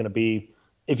d'Arnaud is going to be,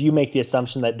 if you make the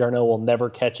assumption that d'Arnaud will never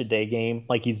catch a day game,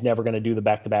 like he's never going to do the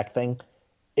back-to-back thing,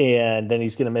 and then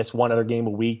he's going to miss one other game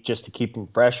a week just to keep him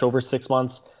fresh over 6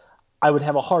 months, I would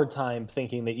have a hard time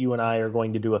thinking that you and I are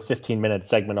going to do a 15-minute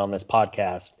segment on this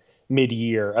podcast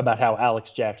mid-year about how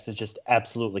Alex Jackson is just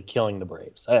absolutely killing the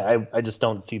Braves. I just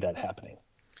don't see that happening.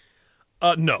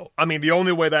 No. I mean, the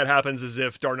only way that happens is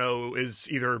if d'Arnaud is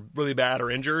either really bad or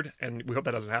injured, and we hope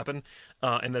that doesn't happen,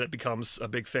 and then it becomes a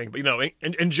big thing. But,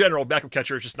 in general, backup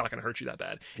catcher is just not going to hurt you that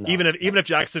bad. No, even if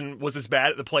Jackson was as bad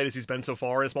at the plate as he's been so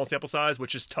far in a small sample size,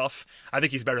 which is tough, I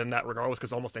think he's better than that regardless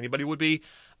because almost anybody would be.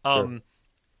 Sure.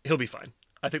 He'll be fine.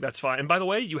 I think that's fine. And by the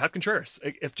way, you have Contreras.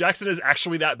 If Jackson is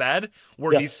actually that bad,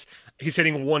 where he's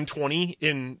hitting 120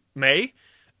 in May,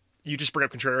 you just bring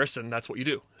up Contreras, and that's what you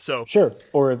do. So sure.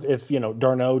 Or if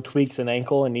d'Arnaud tweaks an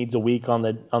ankle and needs a week on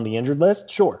the injured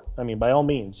list, sure. I mean, by all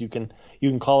means, you can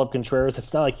call up Contreras.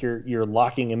 It's not like you're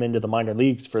locking him into the minor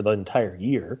leagues for the entire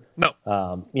year. No.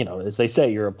 As they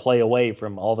say, you're a play away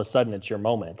from all of a sudden it's your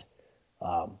moment.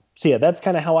 So yeah, that's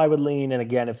kind of how I would lean. And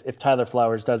again, if Tyler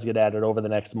Flowers does get added over the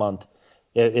next month,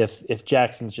 if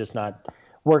Jackson's just not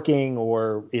working,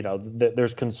 or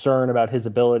there's concern about his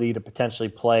ability to potentially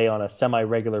play on a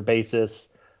semi-regular basis,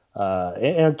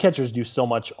 and catchers do so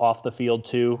much off the field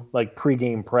too, like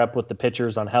pregame prep with the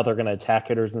pitchers on how they're going to attack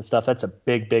hitters and stuff. That's a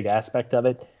big aspect of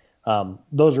it.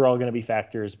 Those are all going to be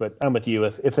factors, but I'm with you.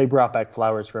 If they brought back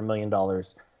Flowers for $1 million,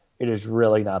 it is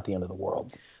really not the end of the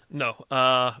world. No,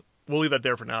 we'll leave that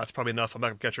there for now. It's probably enough. I'm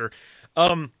not a catcher.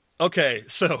 Okay,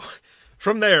 so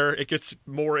from there it gets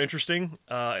more interesting,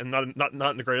 and not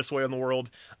in the greatest way in the world.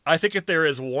 I think if there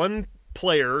is one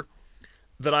player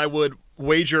that I would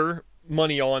wager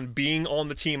money on being on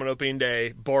the team on opening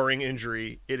day, barring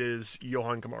injury, it is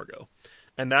Johan Camargo.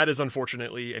 And that is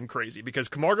unfortunately and crazy because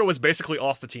Camargo was basically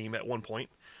off the team at one point.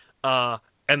 And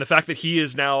the fact that he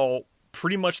is now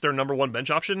pretty much their number one bench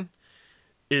option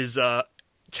is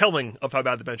telling of how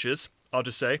bad the bench is, I'll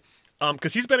just say.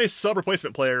 Because he's been a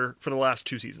sub-replacement player for the last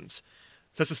 2 seasons.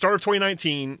 Since the start of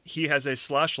 2019, he has a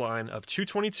slash line of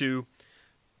 222,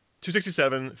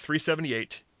 267,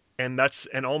 378, and that's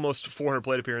an almost 400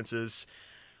 plate appearances.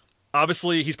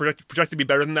 Obviously, he's projected to be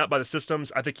better than that by the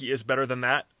systems. I think he is better than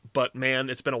that, but man,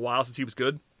 it's been a while since he was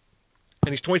good.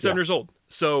 And he's 27 years old.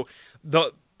 So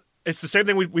it's the same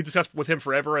thing we discussed with him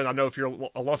forever, and I know if you're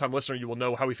a long-time listener, you will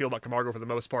know how we feel about Camargo for the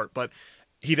most part, but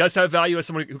he does have value as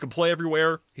someone who can play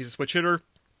everywhere. He's a switch hitter.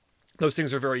 Those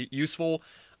things are very useful.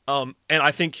 And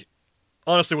I think,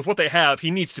 honestly, with what they have, he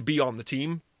needs to be on the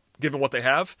team, given what they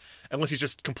have, unless he's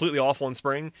just completely awful in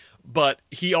spring. But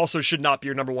he also should not be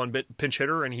your number one pinch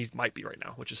hitter, and he might be right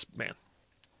now, which is, man.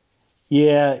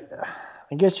 Yeah,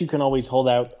 I guess you can always hold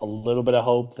out a little bit of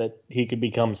hope that he could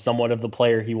become somewhat of the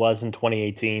player he was in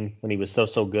 2018 when he was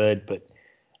so good. But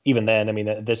even then, I mean,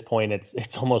 at this point,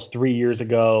 it's almost 3 years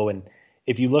ago. And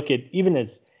if you look at,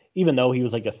 even though he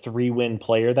was like a 3-win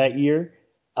player that year,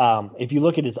 if you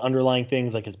look at his underlying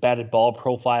things like his batted ball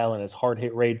profile and his hard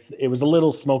hit rates, it was a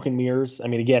little smoke and mirrors. I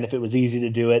mean, again, if it was easy to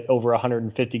do it over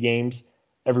 150 games,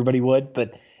 everybody would,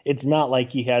 but it's not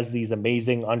like he has these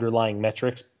amazing underlying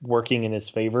metrics working in his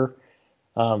favor.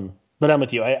 But I'm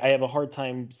with you. I have a hard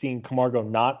time seeing Camargo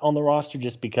not on the roster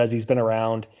just because he's been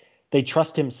around. They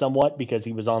trust him somewhat because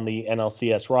he was on the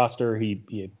NLCS roster.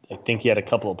 I think he had a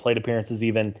couple of plate appearances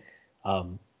even.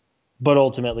 But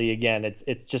ultimately, again,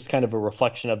 it's just kind of a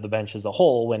reflection of the bench as a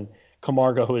whole when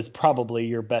Camargo is probably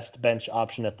your best bench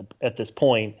option at this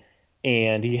point,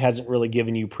 and he hasn't really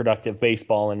given you productive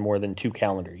baseball in more than 2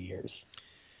 calendar years.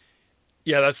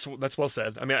 Yeah, that's well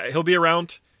said. I mean, he'll be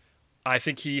around. I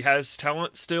think he has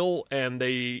talent still, and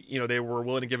they were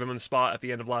willing to give him a spot at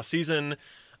the end of last season.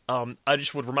 I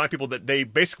just would remind people that they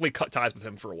basically cut ties with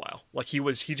him for a while. Like he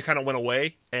kind of went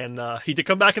away, and he did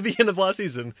come back at the end of last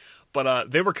season, but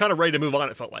they were kind of ready to move on,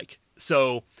 it felt like.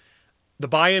 So the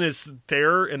buy-in is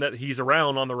there and that he's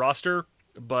around on the roster,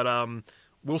 but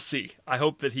we'll see. I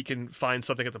hope that he can find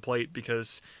something at the plate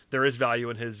because there is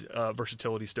value in his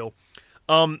versatility still.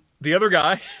 The other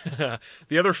guy,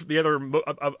 the other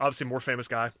obviously more famous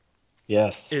guy,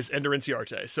 yes, is Ender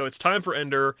Inciarte. So it's time for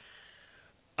Ender.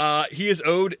 He is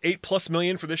owed $8+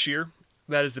 million for this year.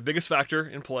 That is the biggest factor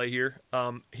in play here.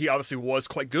 He obviously was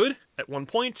quite good at one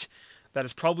point. That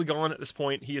is probably gone at this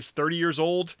point. He is 30 years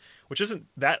old, which isn't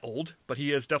that old, but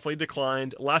he has definitely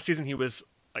declined. Last season he was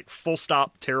like full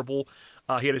stop terrible.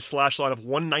 He had a slash line of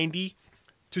 190,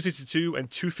 262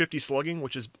 and 250 slugging,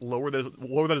 which is lower than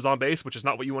his on base, which is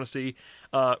not what you want to see.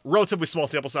 Relatively small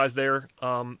sample size there,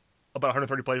 about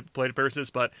 130 plate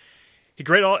appearances, but he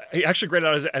actually graded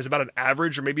out as about an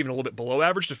average or maybe even a little bit below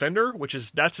average defender,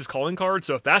 that's his calling card.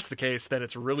 So if that's the case, then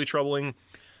it's really troubling.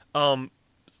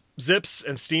 Zips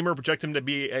and Steamer project him to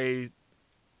be a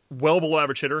well below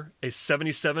average hitter, a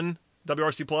 77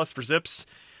 WRC plus for Zips,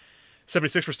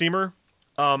 76 for Steamer.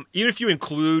 Even if you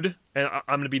include, and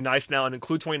I'm going to be nice now and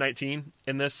include 2019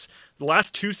 in this, the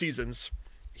last 2 seasons,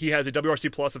 he has a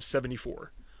WRC plus of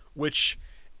 74, which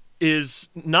is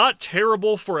not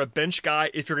terrible for a bench guy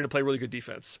if you're going to play really good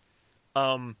defense.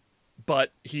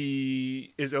 But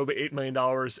he is over $8 million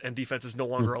and defense is no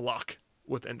longer a lock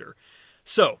with Ender.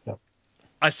 So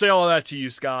I say all of that to you,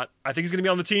 Scott. I think he's going to be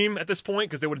on the team at this point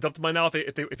because they would have dumped him by now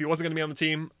if he wasn't going to be on the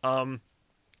team.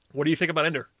 What do you think about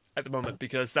Ender at the moment?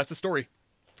 Because that's a story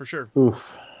for sure. Oof.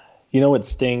 You know what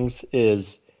stings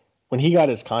is when he got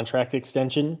his contract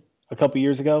extension a couple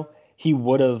years ago, he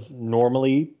would have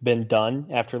normally been done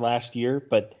after last year,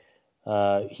 but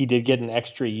he did get an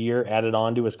extra year added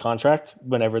on to his contract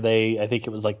whenever I think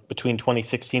it was like between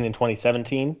 2016 and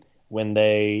 2017 when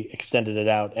they extended it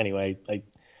out. Anyway,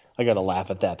 I got to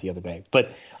laugh at that the other day.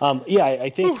 But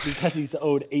I think because he's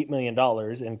owed $8 million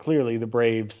and clearly the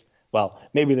Braves, well,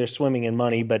 maybe they're swimming in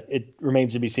money, but it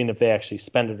remains to be seen if they actually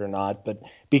spend it or not. But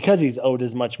because he's owed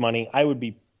as much money, I would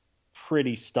be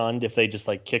pretty stunned if they just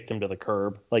like kicked him to the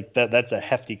curb. Like that's a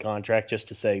hefty contract just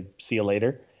to say, see you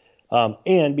later.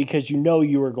 And because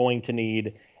you are going to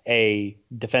need a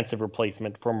defensive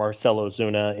replacement for Marcell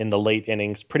Ozuna in the late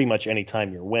innings pretty much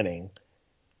anytime you're winning.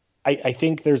 I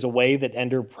think there's a way that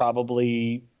Ender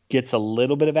probably gets a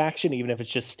little bit of action, even if it's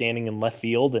just standing in left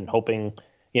field and hoping,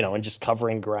 and just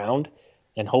covering ground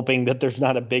and hoping that there's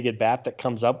not a big at bat that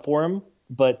comes up for him.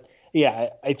 But yeah,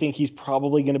 I think he's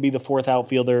probably going to be the 4th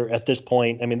outfielder at this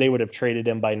point. I mean, they would have traded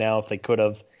him by now if they could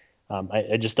have.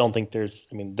 I just don't think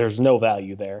there's no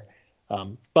value there.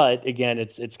 But again,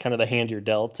 it's kind of the hand you're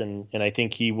dealt. And I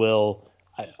think he will,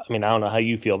 I don't know how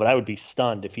you feel, but I would be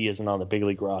stunned if he isn't on the big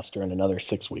league roster in another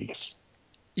 6 weeks.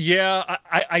 Yeah,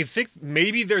 I think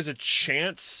maybe there's a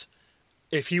chance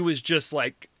if he was just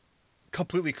like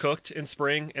completely cooked in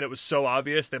spring and it was so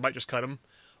obvious they might just cut him.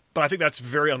 But I think that's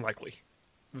very unlikely.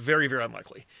 Very, very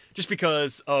unlikely. Just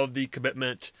because of the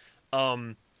commitment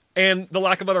and the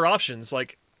lack of other options.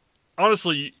 Like,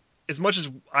 honestly, as much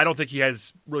as I don't think he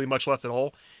has really much left at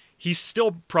all, he's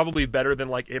still probably better than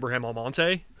like Abraham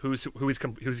Almonte, who he's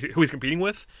competing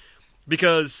with.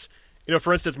 Because,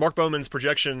 for instance, Mark Bowman's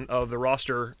projection of the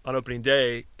roster on opening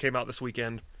day came out this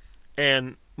weekend,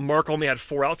 and Mark only had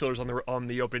 4 outfielders on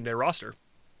the opening day roster.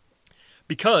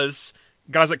 Because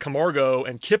guys like Camargo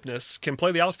and Kipnis can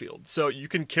play the outfield. So you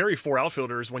can carry 4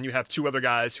 outfielders when you have 2 other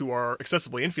guys who are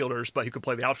accessibly infielders, but who could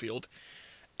play the outfield.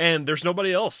 And there's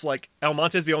nobody else. Like,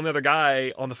 Almonte's the only other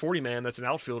guy on the 40-man that's an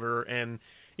outfielder, and,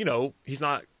 he's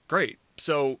not great.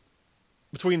 So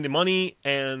between the money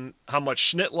and how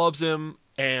much Schnitt loves him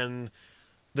and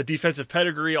the defensive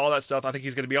pedigree, all that stuff, I think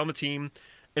he's going to be on the team.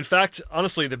 In fact,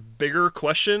 honestly, the bigger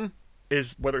question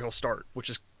is whether he'll start, which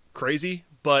is crazy.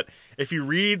 But if you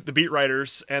read the beat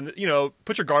writers and,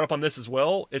 put your guard up on this as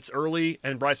well, it's early,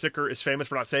 and Brian Snitker is famous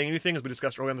for not saying anything, as we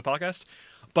discussed earlier on the podcast.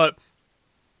 But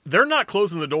they're not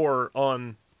closing the door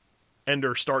on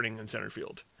Ender starting in center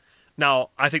field. Now,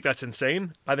 I think that's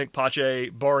insane. I think Pache,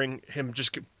 barring him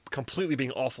just completely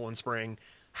being awful in spring,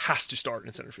 has to start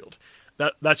in center field.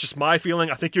 That's just my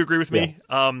feeling. I think you agree with me.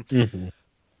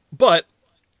 But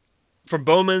from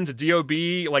Bowman to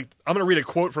DOB, like, I'm going to read a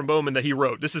quote from Bowman that he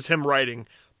wrote. This is him writing,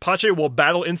 Pache will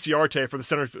battle Inciarte for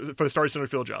the starting center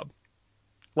field job.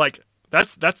 Like,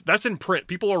 that's in print.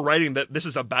 People are writing that this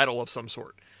is a battle of some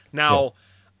sort. Now,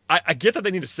 I get that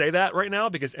they need to say that right now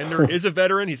because Ender is a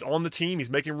veteran. He's on the team. He's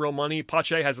making real money.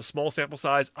 Pache has a small sample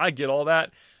size. I get all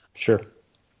that. Sure.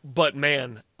 But,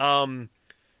 man,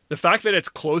 the fact that it's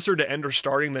closer to Ender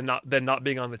starting than not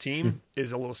being on the team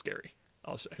is a little scary,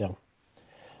 I'll say. Yeah.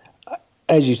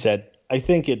 As you said, I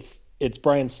think it's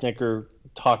Brian Snitker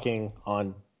talking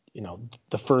on,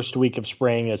 the first week of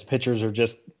spring as pitchers are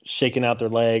just shaking out their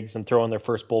legs and throwing their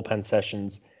first bullpen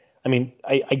sessions. I mean,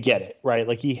 I get it, right?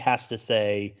 Like, he has to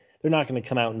say, they're not going to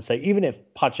come out and say, even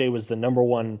if Pache was the number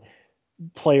 1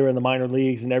 player in the minor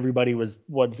leagues and everybody was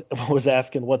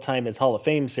asking what time his Hall of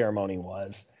Fame ceremony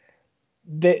was,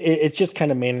 it's just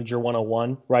kind of manager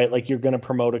 101, right? Like, you're going to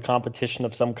promote a competition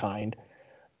of some kind.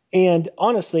 And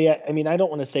honestly, I don't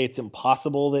want to say it's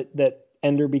impossible that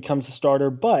Ender becomes a starter,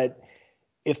 but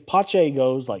if Pache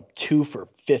goes like 2 for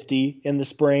 50 in the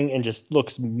spring and just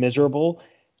looks miserable,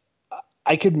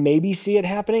 I could maybe see it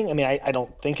happening. I mean, I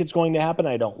don't think it's going to happen.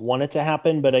 I don't want it to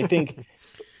happen, but I think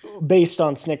based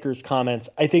on Snicker's comments,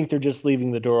 I think they're just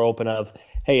leaving the door open of,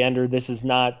 hey, Ender, this is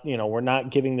not, we're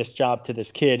not giving this job to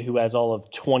this kid who has all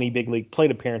of 20 big league plate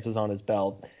appearances on his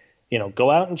belt. Go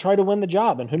out and try to win the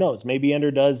job. And who knows, maybe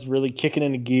Ender does really kick it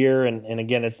into gear. And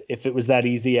again, if it was that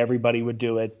easy, everybody would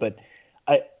do it. But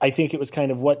I think it was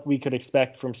kind of what we could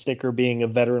expect from Snicker being a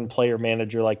veteran player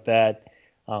manager like that.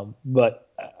 But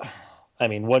I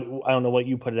mean, I don't know what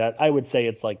you put it at. I would say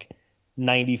it's like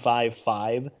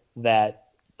 95-5 that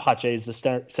Pache is the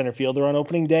center fielder on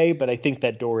opening day, but I think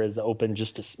that door is open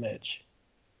just a smidge.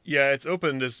 Yeah, it's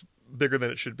opened as bigger than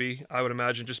it should be, I would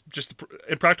imagine. Just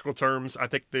in practical terms, I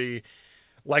think the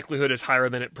likelihood is higher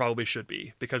than it probably should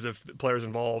be because of the players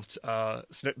involved,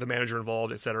 the manager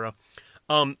involved, etc.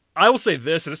 I will say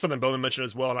this, and it's something Bowman mentioned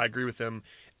as well, and I agree with him.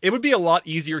 It would be a lot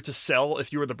easier to sell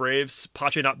if you were the Braves,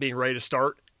 Pache not being ready to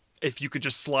start, if you could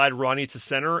just slide Ronnie to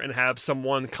center and have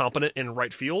someone competent in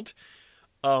right field.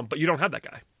 But you don't have that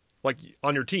guy, like,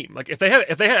 on your team. Like, if they had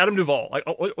Adam Duvall, like,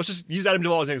 let's just use Adam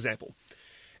Duvall as an example.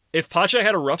 If Pache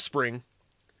had a rough spring,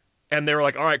 and they were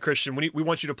like, all right, Christian, we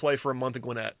want you to play for a month in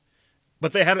Gwinnett,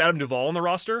 but they had Adam Duvall on the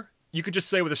roster, you could just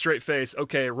say with a straight face,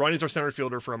 okay, Ronnie's our center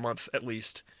fielder for a month at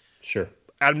least. Sure.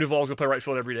 Adam Duvall's going to play right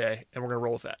field every day, and we're going to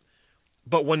roll with that.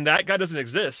 But when that guy doesn't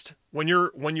exist, when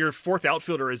your fourth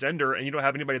outfielder is Ender and you don't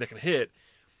have anybody that can hit,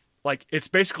 like, it's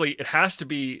basically, it has to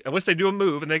be, unless they do a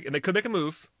move, and they could make a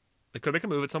move. They could make a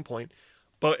move at some point.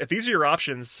 But if these are your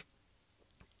options,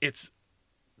 it's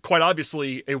quite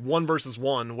obviously a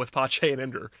 1-versus-1 with Pache and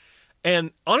Ender. And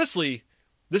honestly,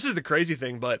 this is the crazy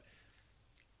thing, but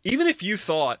even if you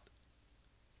thought,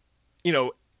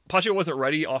 Pache wasn't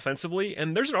ready offensively,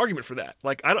 and there's an argument for that.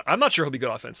 Like, I'm not sure he'll be good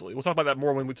offensively. We'll talk about that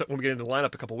more when we get into the lineup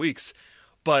in a couple weeks.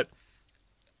 But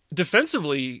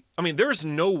defensively, I mean, there's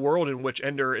no world in which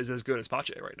Ender is as good as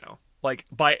Pache right now. Like,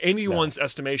 by anyone's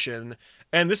estimation.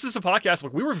 And this is a podcast,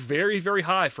 like, we were very, very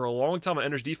high for a long time on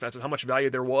Ender's defense and how much value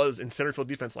there was in center field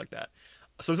defense like that.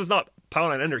 So this is not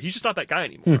pounding on Ender. He's just not that guy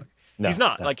anymore. No, he's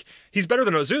not. No. Like, he's better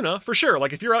than Ozuna, for sure.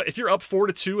 Like, if you're up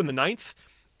 4-2 in the ninth,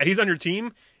 and he's on your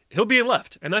team, he'll be in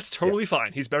left, and that's totally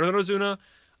fine. He's better than Ozuna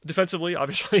defensively,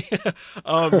 obviously.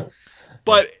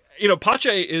 But,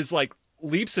 Pache is, like,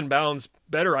 leaps and bounds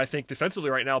better, I think,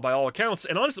 defensively right now by all accounts.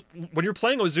 And honestly, when you're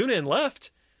playing Ozuna in left,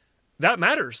 that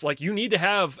matters. Like, you need to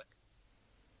have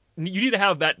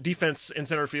that defense in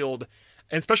center field,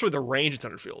 and especially the range in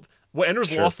center field. What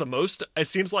Ender's lost the most, it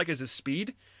seems like, is his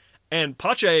speed. And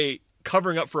Pache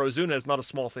covering up for Ozuna is not a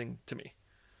small thing to me.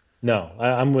 No,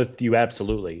 I'm with you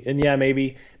absolutely. And yeah,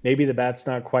 maybe the bat's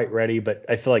not quite ready, but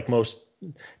I feel like most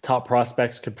top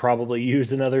prospects could probably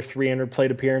use another 300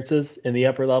 plate appearances in the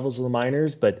upper levels of the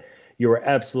minors. But you were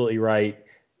absolutely right.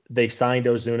 They signed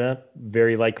Ozuna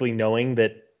very likely knowing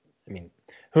that, I mean,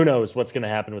 who knows what's going to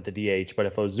happen with the DH, but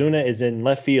if Ozuna is in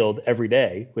left field every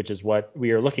day, which is what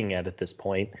we are looking at this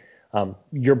point,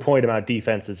 your point about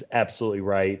defense is absolutely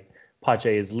right.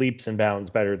 Pache is leaps and bounds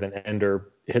better than Ender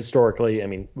historically. I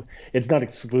mean, it's not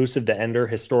exclusive to Ender.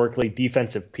 Historically,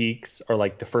 defensive peaks are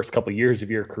like the first couple years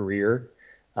of your career,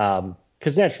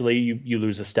 because naturally you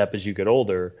lose a step as you get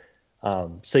older.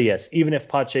 So yes, even if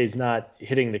Pache is not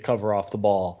hitting the cover off the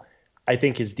ball, I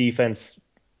think his defense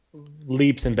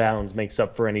leaps and bounds makes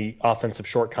up for any offensive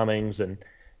shortcomings.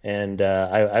 And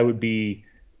I would be,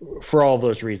 for all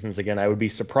those reasons, again, I would be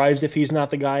surprised if he's not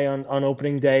the guy on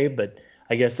opening day, but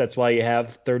I guess that's why you have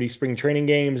 30 spring training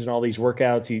games and all these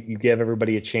workouts. You give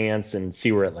everybody a chance and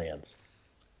see where it lands.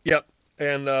 Yep.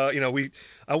 And, we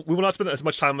will not spend as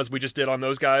much time as we just did on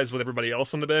those guys with everybody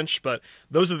else on the bench, but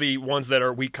those are the ones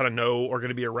that we kind of know are going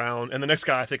to be around. And the next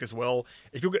guy, I think, as well,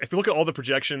 if you look at all the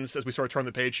projections as we start to turn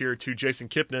the page here to Jason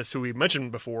Kipnis, who we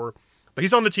mentioned before, but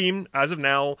he's on the team as of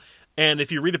now. And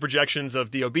if you read the projections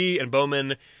of DOB and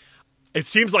Bowman, it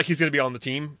seems like he's going to be on the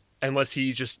team. Unless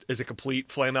he just is a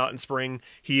complete flame out in spring.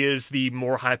 He is the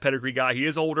more high pedigree guy. He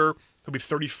is older. He'll be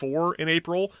 34 in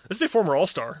April. This is a former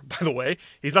All-Star, by the way.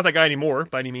 He's not that guy anymore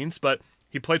by any means, but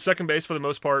he played second base for the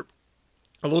most part.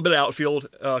 A little bit of outfield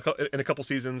in a couple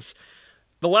seasons.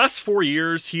 The last 4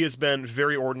 years, he has been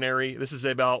very ordinary. This is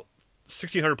about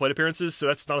 1,600 plate appearances, so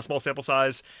that's not a small sample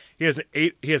size. He has an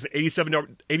 87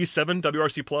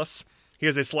 WRC plus. He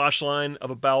has a slash line of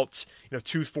about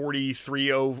 240,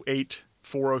 308.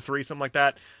 403, something like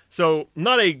that. So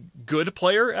not a good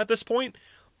player at this point,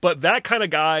 but that kind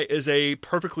of guy is a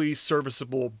perfectly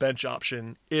serviceable bench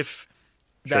option if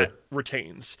that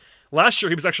retains. Last year,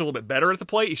 he was actually a little bit better at the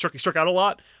plate. He struck out a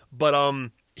lot, but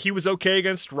he was okay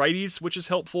against righties, which is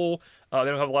helpful. They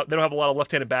don't have a lot of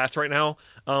left-handed bats right now,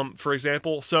 for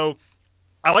example. So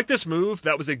I like this move.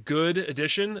 That was a good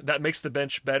addition. That makes the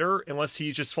bench better, unless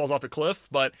he just falls off the cliff.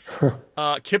 But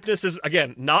Kipnis is,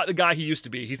 again, not the guy he used to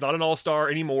be. He's not an all-star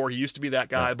anymore. He used to be that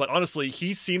guy. Yeah. But honestly,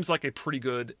 he seems like a pretty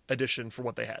good addition for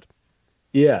what they had.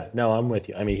 Yeah, no, I'm with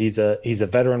you. I mean, he's a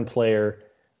veteran player.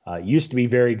 Used to be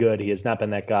very good. He has not been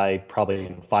that guy probably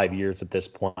in 5 years at this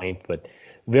point, but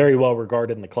very well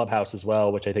regarded in the clubhouse as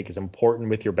well, which I think is important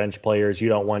with your bench players. You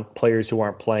don't want players who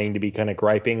aren't playing to be kind of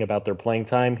griping about their playing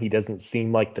time. He doesn't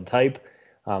seem like the type.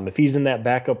 If he's in that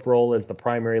backup role as the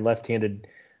primary left-handed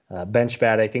bench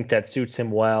bat, I think that suits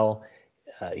him well.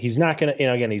 He's not going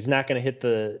to, again, he's not going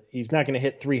to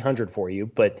hit 300 for you,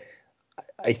 but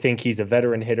I think he's a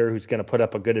veteran hitter who's going to put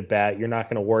up a good at bat. You're not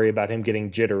going to worry about him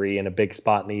getting jittery in a big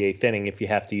spot in the eighth inning if you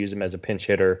have to use him as a pinch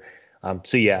hitter.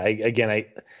 So yeah,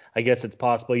 I guess it's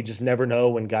possible. You just never know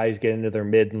when guys get into their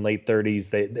mid and late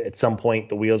 30s. At some point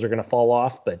the wheels are going to fall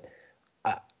off. But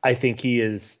I think he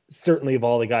is, certainly of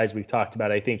all the guys we've talked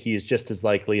about, I think he is just as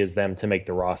likely as them to make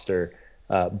the roster,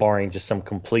 barring just some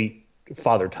complete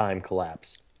father time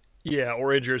collapse. Yeah,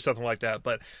 or injury or something like that.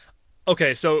 But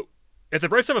okay, so if the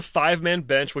Braves have a 5-man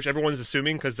bench, which everyone's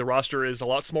assuming because the roster is a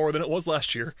lot smaller than it was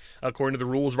last year, according to the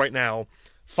rules right now,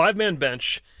 5-man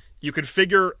bench, you could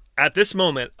figure at this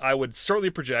moment, I would certainly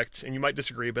project, and you might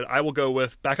disagree, but I will go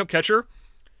with backup catcher,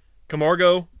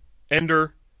 Camargo,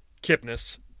 Ender,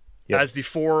 Kipnis as the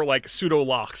 4 like pseudo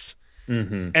locks.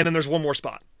 Mm-hmm. And then there's one more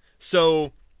spot.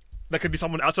 So that could be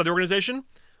someone outside the organization,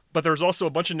 but there's also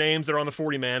a bunch of names that are on the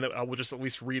 40-man that I will just at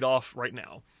least read off right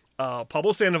now.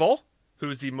 Pablo Sandoval,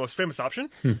 who's the most famous option.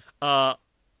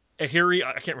 Ahiri,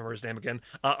 I can't remember his name again.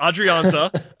 Adrianza,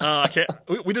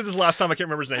 we did this last time. I can't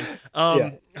remember his name.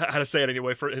 How to say it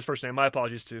anyway for his first name. My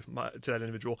apologies to that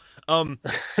individual.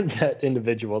 That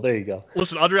individual. There you go.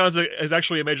 Listen, Adrianza is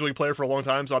actually a major league player for a long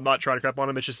time, so I'm not trying to crap on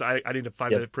him. It's just I need to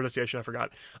find the pronunciation. I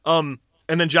forgot. And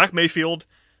then Jack Mayfield,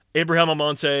 Abraham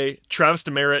Almonte, Travis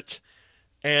Demerit,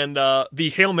 and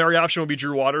the Hail Mary option would be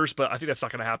Drew Waters, but I think that's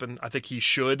not going to happen. I think he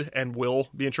should and will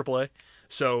be in AAA.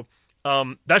 So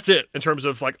that's it in terms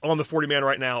of like on the 40-man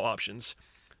right now options.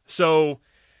 So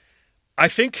I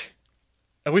think,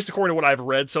 at least according to what I've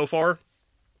read so far,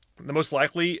 the most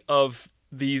likely of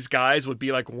these guys would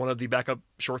be like one of the backup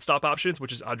shortstop options,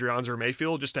 which is Adrianza or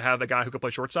Mayfield, just to have a guy who could play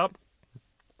shortstop.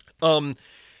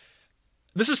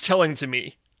 This is telling to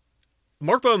me.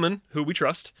 Mark Bowman, who we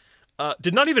trust,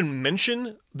 did not even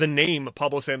mention the name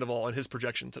Pablo Sandoval in his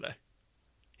projection today.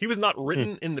 He was not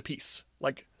written in the piece.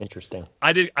 Like, interesting.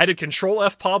 I did Control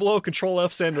F Pablo, Control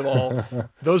F Sandoval.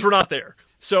 Those were not there.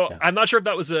 So I'm not sure if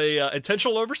that was a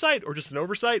intentional oversight or just an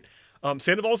oversight.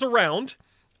 Sandoval's around.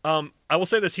 I will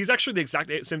say this: he's actually the exact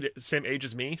same age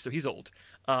as me, so he's old.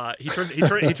 He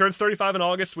turns 35 in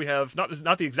August. We have not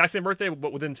the exact same birthday,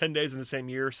 but within 10 days in the same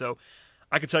year. So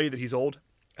I can tell you that he's old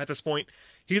at this point.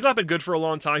 He's not been good for a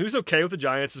long time. He was okay with the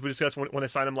Giants, as we discussed when they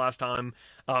signed him last time.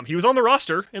 He was on the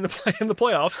roster in the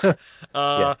playoffs.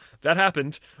 That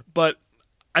happened, but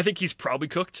I think he's probably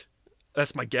cooked.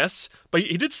 That's my guess. But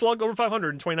he did slug over 500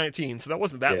 in 2019, so that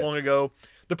wasn't that long ago.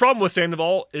 The problem with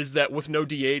Sandoval is that with no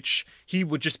DH, he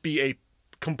would just be a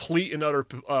complete and utter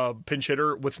pinch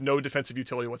hitter with no defensive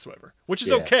utility whatsoever, which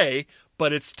is okay,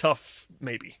 but it's tough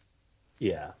maybe.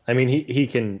 Yeah, I mean he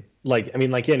can like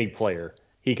any player.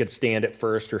 He could stand at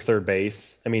first or third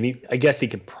base. I mean, I guess he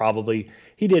could probably.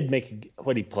 He did make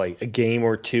he play a game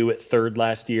or two at third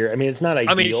last year. I mean, it's not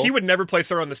ideal. I mean, he would never play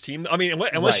third on this team. I mean,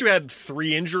 unless you had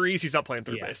 3 injuries, he's not playing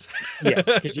third base.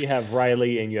 Because you have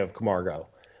Riley and you have Camargo.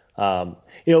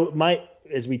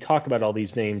 As we talk about all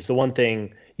these names, the one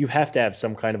thing you have to have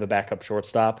some kind of a backup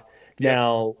shortstop. Yeah.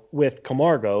 Now with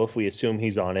Camargo, if we assume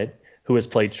he's on it, who has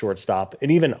played shortstop, and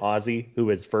even Ozzy,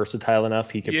 who is versatile enough,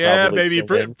 he could probably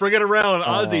bring it around,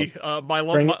 Ozzy.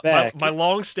 My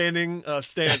long-standing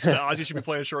stance that Ozzy should be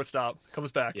playing shortstop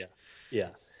comes back. Yeah,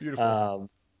 beautiful.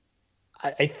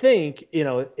 I think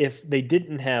if they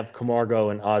didn't have Camargo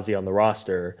and Ozzy on the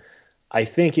roster, I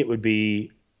think it would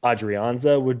be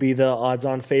Adrianza would be the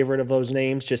odds-on favorite of those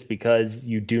names, just because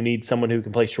you do need someone who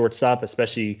can play shortstop,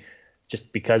 especially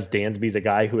just because Dansby's a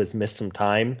guy who has missed some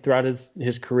time throughout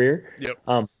his career.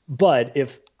 Yep. But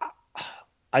if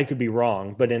I could be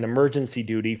wrong, but in emergency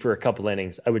duty for a couple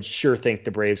innings, I would sure think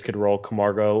the Braves could roll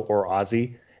Camargo or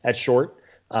Ozzy at short.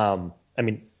 I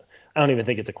mean, I don't even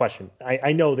think it's a question.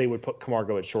 I know they would put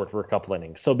Camargo at short for a couple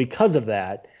innings. So because of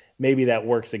that, maybe that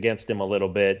works against him a little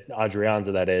bit,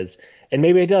 Adrianza that is. And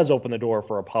maybe it does open the door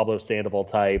for a Pablo Sandoval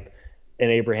type, an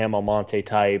Abraham Almonte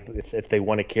type, if they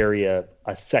want to carry a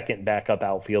second backup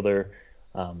outfielder.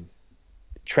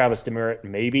 Travis Demeritte,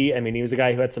 maybe. I mean, he was a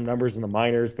guy who had some numbers in the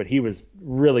minors, but he was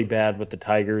really bad with the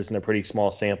Tigers in a pretty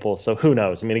small sample. So who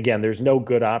knows? I mean, again, there's no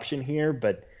good option here,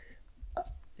 but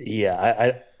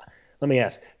yeah, let me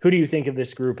ask, who do you think of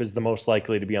this group is the most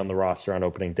likely to be on the roster on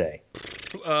opening day?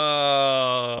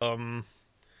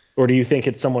 Or do you think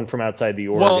it's someone from outside the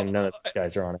org and none of the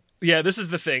guys are on it? Yeah, this is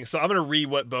the thing. So I'm going to read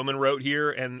what Bowman wrote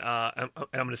here, and I'm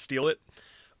going to steal it.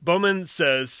 Bowman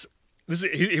says,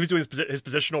 he was doing his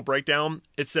positional breakdown.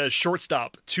 It says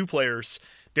shortstop, 2 players,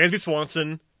 Dansby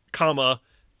Swanson, comma,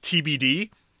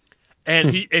 TBD. And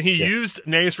he used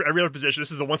names for every other position.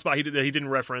 This is the one spot that he didn't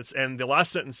reference. And the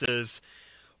last sentence is,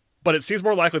 but it seems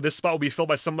more likely this spot will be filled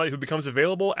by somebody who becomes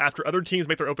available after other teams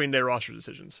make their opening day roster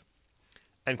decisions.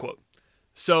 End quote.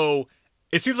 So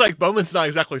it seems like Bowman's not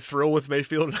exactly thrilled with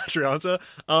Mayfield and Adrianza.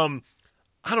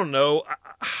 I don't know.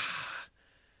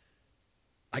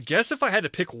 I guess if I had to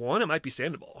pick one, it might be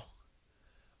Sandoval.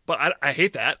 But I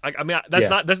hate that.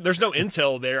 There's no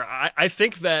intel there. I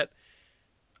think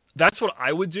that's what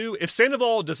I would do if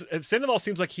Sandoval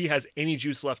seems like he has any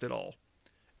juice left at all.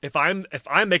 If I'm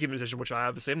making the decision, which I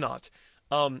obviously am not,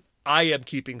 I am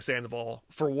keeping Sandoval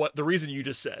for the reason you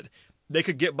just said. They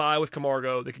could get by with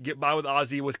Camargo. They could get by with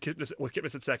Ozzie with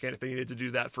Kipnis at second if they needed to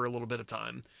do that for a little bit of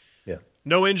time. Yeah.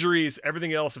 No injuries,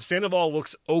 everything else. If Sandoval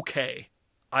looks okay,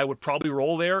 I would probably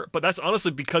roll there. But that's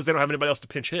honestly because they don't have anybody else to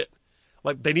pinch hit.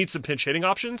 Like, they need some pinch hitting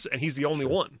options, and he's the only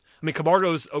one. I mean,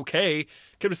 Camargo's okay.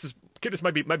 Kipnis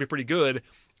might be pretty good.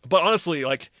 But honestly,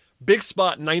 like, big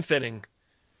spot, 9th inning.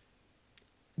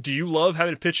 Do you love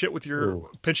having to pinch hit with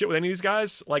any of these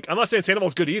guys? Like, I'm not saying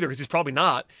Sandoval's good either, because he's probably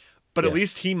not. But at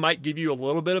least he might give you a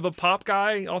little bit of a pop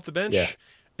guy off the bench. Yeah.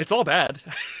 It's all bad.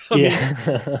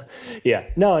 Yeah.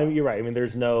 No, I mean, you're right. I mean,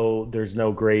 there's no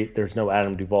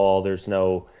Adam Duvall. There's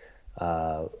no,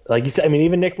 like you said, I mean,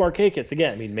 even Nick Markakis,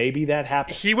 again, I mean, maybe that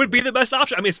happens. He would be the best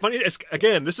option. I mean, it's funny.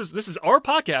 Again, this is our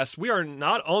podcast. We are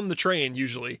not on the train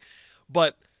usually,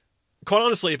 but quite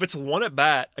honestly, if it's one at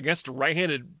bat against a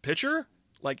right-handed pitcher,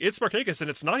 like, it's Markakis, and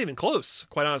it's not even close,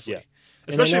 quite honestly,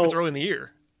 especially if it's early in the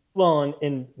year. Well,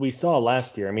 and we saw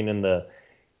last year, I mean, in the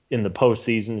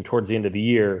postseason, towards the end of the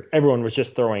year, everyone was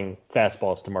just throwing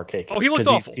fastballs to Markakis. Oh, he looked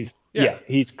awful.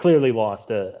 He's clearly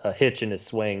lost a hitch in his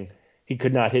swing. He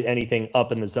could not hit anything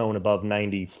up in the zone above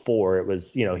 94. It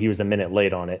was, he was a minute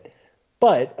late on it.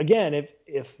 But again,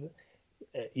 if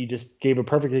you just gave a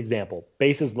perfect example,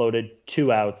 bases loaded,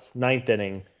 2 outs, 9th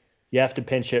inning, you have to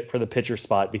pinch hit for the pitcher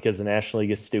spot because the National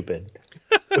League is stupid.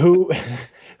 who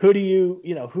do you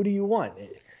want?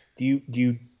 Do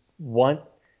you want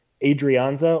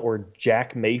Adrianza or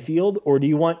Jack Mayfield, or do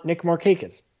you want Nick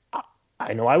Markakis?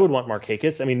 I know I would want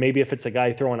Markakis. I mean, maybe if it's a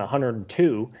guy throwing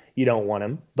 102, you don't want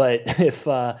him. But if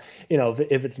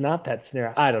it's not that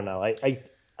scenario, I don't know.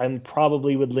 I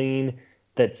probably would lean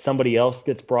that somebody else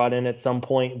gets brought in at some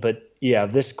point. But yeah,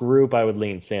 this group, I would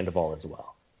lean Sandoval as well.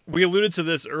 We alluded to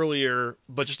this earlier,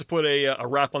 but just to put a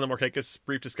wrap on the Markakis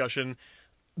brief discussion,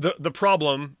 the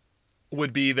problem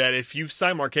would be that if you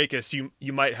sign Markakis,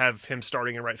 you might have him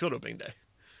starting in right field opening day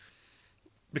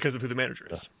because of who the manager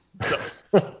is. So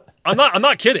I'm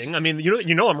not kidding. I mean,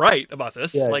 I'm right about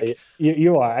this. Yeah, like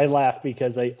you are. I laugh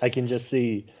because I can just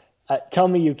see. Tell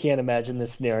me you can't imagine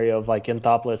this scenario of like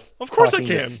Anthopoulos. Of course I can.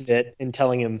 To Snit and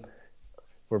telling him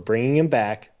we're bringing him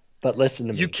back. But listen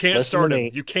to me. You can't start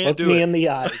him. You can't do it. Look me in the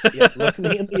eyes. Look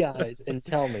me in the eyes and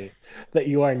tell me that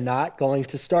you are not going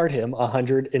to start him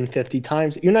 150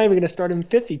 times. You're not even going to start him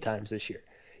 50 times this year.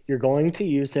 You're going to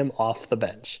use him off the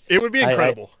bench. It would be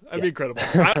incredible. It'd be incredible.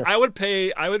 I would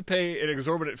pay an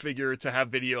exorbitant figure to have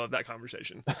video of that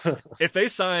conversation. If they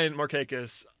sign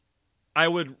Markakis, I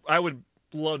would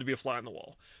love to be a fly on the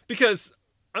wall because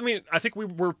I mean I think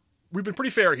we've been pretty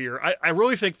fair here. I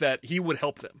really think that he would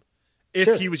help them.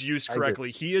 If he was used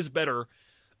correctly, he is better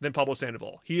than Pablo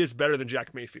Sandoval. He is better than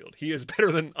Jack Mayfield. He is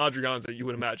better than Adrianza, you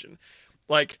would imagine.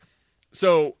 Like,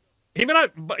 so he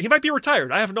might be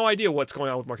retired. I have no idea what's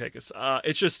going on with Markakis.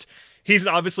 It's just he's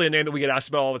obviously a name that we get asked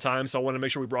about all the time, so I want to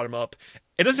make sure we brought him up.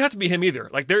 It doesn't have to be him either.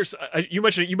 Like, there's you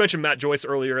mentioned Matt Joyce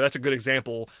earlier. That's a good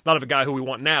example, not of a guy who we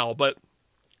want now, but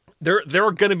there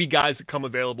are going to be guys that come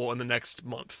available in the next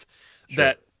month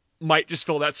that might just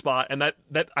fill that spot. And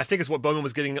that I think is what Bowman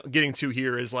was getting to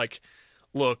here is like,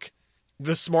 look,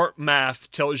 the smart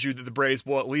math tells you that the Braves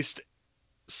will at least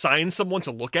sign someone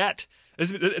to look at.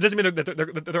 It doesn't mean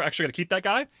that they're actually going to keep that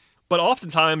guy, but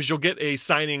oftentimes you'll get a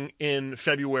signing in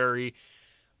February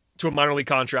to a minor league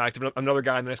contract of another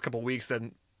guy in the next couple of weeks.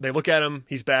 Then they look at him,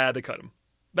 he's bad, they cut him.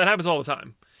 That happens all the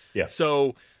time. Yeah.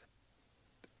 So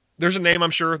there's a name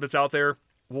I'm sure that's out there.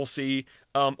 we'll see.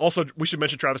 Also, we should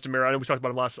mention Travis Demeritte. I know we talked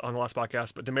about him on the last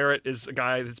podcast, but Demeritte is a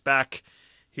guy that's back.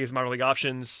 He has minor league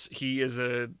options. He is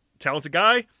a talented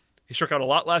guy. He struck out a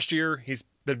lot last year. He's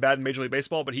been bad in Major League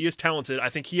Baseball, but he is talented. I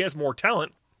think he has more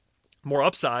talent, more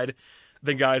upside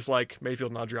than guys like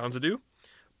Mayfield and Adrianza do.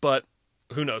 But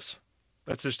who knows?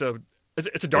 That's just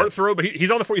it's a dart throw. But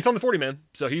he's on the 40 man,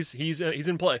 so he's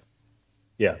in play.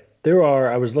 Yeah, there are.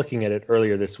 I was looking at it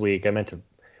earlier this week. I meant to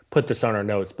put this on our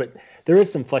notes, but there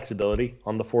is some flexibility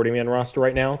on the 40-man roster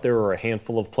right now. There are a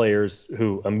handful of players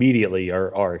who immediately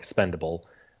are expendable.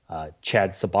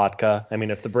 Chad Sabatka. I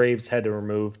mean, if the Braves had to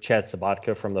remove Chad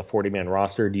Sabatka from the 40-man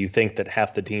roster, do you think that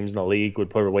half the teams in the league would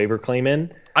put a waiver claim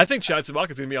in? I think Chad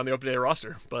Sabatka is going to be on the open day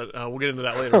roster, but we'll get into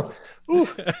that later.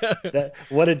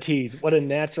 What a tease. What a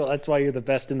natural. That's why you're the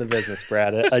best in the business,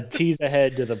 Brad. A tease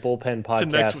ahead to the bullpen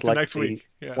podcast next week.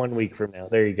 Yeah. 1 week from now.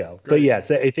 There you go. Great. But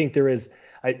yes, I think there is,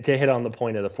 to hit on the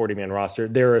point of the 40-man roster,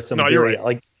 there are some you're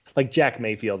right. like Jack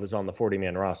Mayfield is on the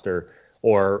 40-man roster,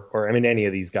 or I mean, any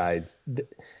of these guys.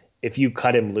 If you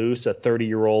cut him loose, a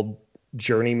 30-year-old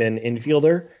journeyman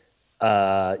infielder,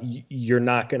 you're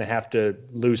not going to have to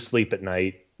lose sleep at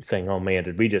night saying, oh, man,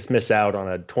 did we just miss out on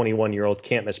a 21-year-old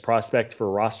can't-miss prospect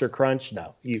for roster crunch?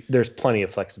 No, there's plenty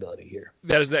of flexibility here.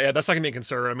 That's not going to be a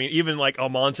concern. I mean, even like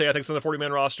Almonte, I think, is on the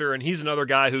 40-man roster, and he's another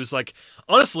guy who's like,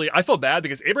 honestly, I feel bad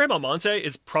because Abraham Almonte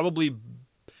is probably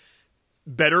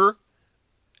better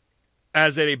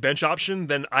as a bench option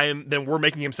than we're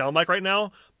making him sound like right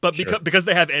now. But because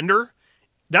they have Ender,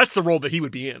 that's the role that he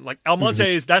would be in. Like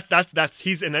Almonte is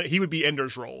he would be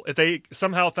Ender's role. If they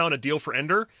somehow found a deal for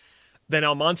Ender, then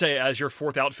Almonte as your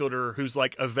fourth outfielder who's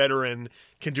like a veteran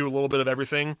can do a little bit of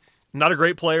everything. Not a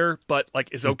great player, but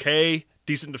like is okay,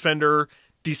 decent defender,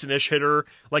 decent-ish hitter.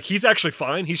 Like he's actually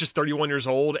fine. He's just 31 years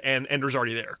old and Ender's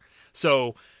already there.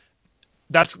 So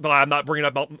that's why I'm not bringing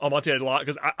up Almonte a lot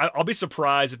because I'll be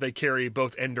surprised if they carry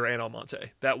both Ender and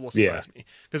Almonte. That will surprise me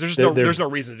because there's no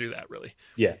reason to do that really.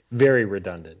 Yeah, very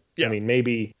redundant. Yeah. I mean,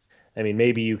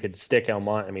 maybe you could stick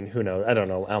Almonte. I mean, who knows? I don't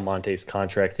know Almonte's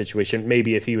contract situation.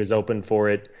 Maybe if he was open for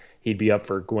it, he'd be up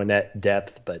for Gwinnett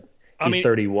depth. But he's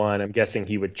 31. I'm guessing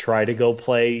he would try to go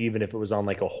play even if it was on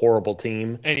like a horrible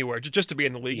team anywhere just to be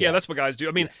in the league. Yeah, that's what guys do.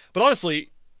 I mean, but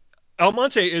honestly,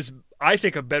 Almonte is I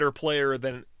think a better player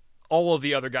than all of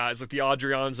the other guys, like the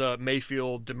Adrianza,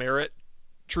 Mayfield, Demeritte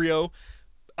trio.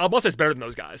 Almonte's better than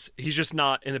those guys. He's just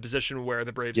not in a position where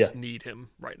the Braves need him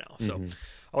right now. So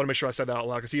I want to make sure I said that out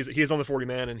loud because he is on the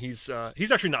 40-man, and he's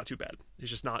actually not too bad. He's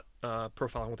just not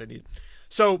profiling what they need.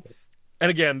 So,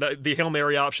 and again, the Hail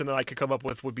Mary option that I could come up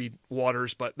with would be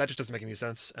Waters, but that just doesn't make any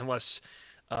sense unless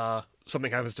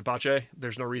something happens to Pache.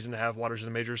 There's no reason to have Waters in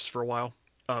the majors for a while.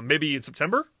 Maybe in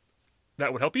September,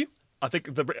 that would help you. I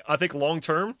think long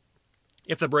term,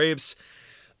 if the Braves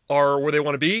are where they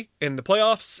want to be in the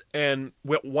playoffs and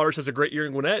Waters has a great year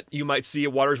in Gwinnett, you might see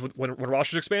Waters when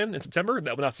rosters expand in September.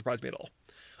 That would not surprise me at all.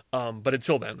 But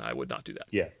until then, I would not do that.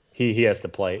 Yeah, he has to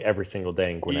play every single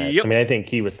day in Gwinnett. Yep. I mean, I think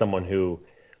he was someone who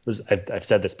was. I've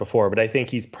said this before, but I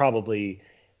think he's probably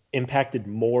impacted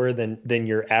more than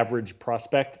your average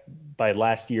prospect by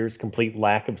last year's complete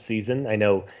lack of season. I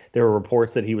know there were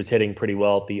reports that he was hitting pretty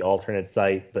well at the alternate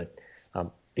site, but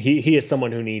he is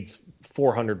someone who needs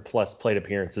 400 plus plate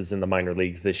appearances in the minor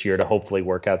leagues this year to hopefully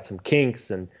work out some kinks,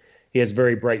 and he has a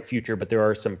very bright future, but there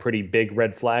are some pretty big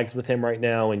red flags with him right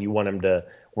now, and you want him to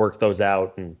work those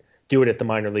out and do it at the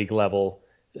minor league level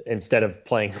instead of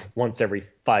playing once every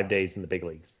 5 days in the big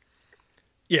leagues.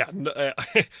 Yeah,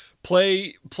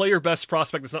 play your best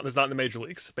prospect that's not in the major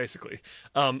leagues, basically.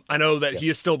 I know that he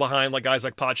is still behind like guys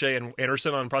like Pache and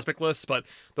Anderson on prospect lists, but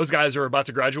those guys are about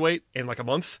to graduate in like a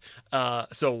month.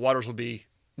 So Waters will be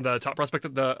the top prospect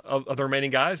of the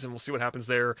remaining guys, and we'll see what happens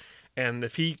there. And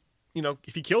if he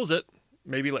kills it,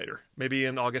 maybe later, maybe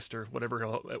in August or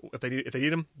whatever, if they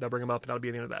need him, they'll bring him up, and that'll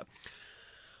be the end of that.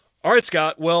 All right,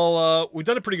 Scott. Well, we've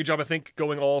done a pretty good job, I think,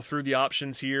 going all through the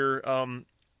options here.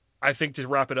 I think to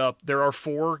wrap it up, there are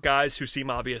 4 guys who seem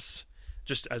obvious.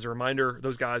 Just as a reminder,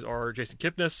 those guys are Jason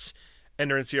Kipnis,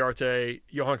 Ender Inciarte,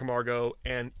 Johan Camargo,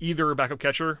 and either backup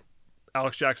catcher,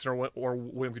 Alex Jackson or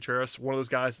William Contreras. One of those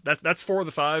guys. That's 4 of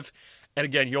the 5. And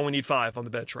again, you only need 5 on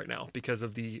the bench right now because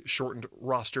of the shortened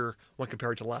roster when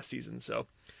compared to last season. So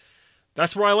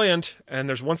that's where I land. And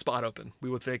there's 1 spot open, we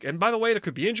would think. And by the way, there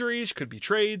could be injuries, could be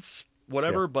trades,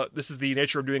 whatever. Yeah. But this is the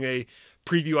nature of doing a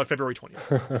preview on February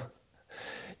 20th.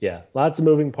 Yeah, lots of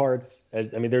moving parts. There's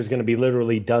going to be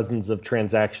literally dozens of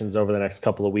transactions over the next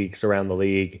couple of weeks around the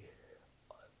league.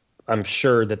 I'm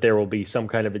sure that there will be some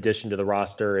kind of addition to the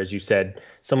roster. As you said,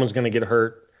 someone's going to get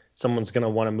hurt. Someone's going to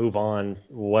want to move on,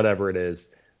 whatever it is.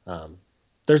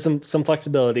 there's some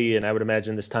flexibility, and I would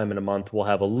imagine this time in a month we'll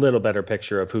have a little better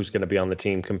picture of who's going to be on the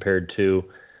team compared to.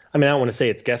 I mean, I don't want to say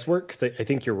it's guesswork because I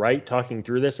think you're right. Talking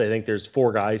through this, I think there's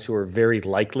 4 guys who are very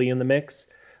likely in the mix.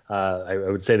 I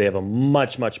would say they have a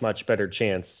much better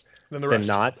chance than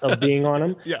not of being on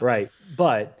them. Yeah. Right.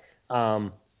 But,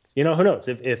 who knows?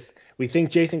 If we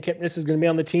think Jason Kipnis is going to be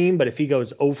on the team, but if he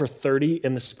goes over 30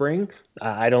 in the spring,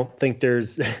 I don't think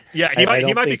there's. Yeah,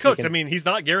 he might be cooked. I mean, he's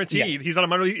not guaranteed. Yeah. He's on a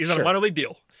minor league. He's on a minor league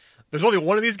deal. There's only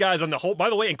one of these guys on the whole. By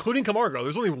the way, including Camargo,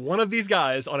 there's only one of these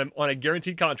guys on a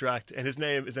guaranteed contract, and his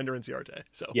name is Ender Inciarte.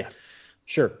 So yeah,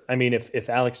 sure. I mean, if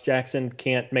Alex Jackson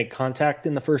can't make contact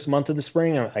in the first month of the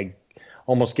spring, I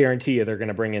almost guarantee you they're going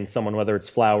to bring in someone, whether it's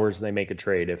Flowers, they make a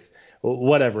trade, if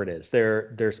whatever it is.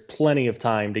 There's plenty of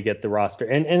time to get the roster,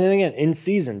 and then again in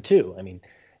season too. I mean,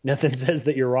 nothing says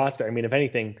that your roster. I mean, if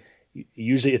anything,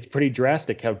 usually it's pretty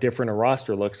drastic how different a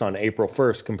roster looks on April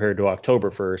 1st compared to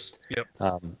October 1st. Yep.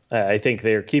 I think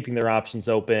they're keeping their options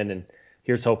open, and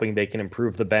here's hoping they can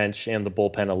improve the bench and the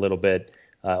bullpen a little bit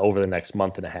over the next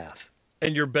month and a half.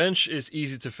 And your bench is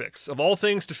easy to fix. Of all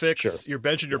things to fix, sure, your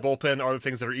bench and your bullpen are the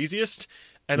things that are easiest.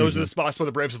 And those are the spots where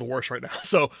the Braves are the worst right now.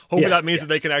 So hopefully that means that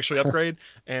they can actually upgrade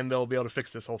and they'll be able to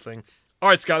fix this whole thing. All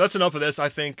right, Scott, that's enough of this. I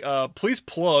think please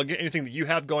plug anything that you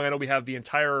have going. I know we have the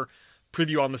entire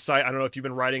preview on the site. I don't know if you've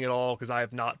been writing at all because I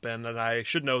have not been, and I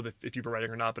should know that if you've been writing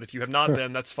or not. But if you have not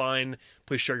been, that's fine.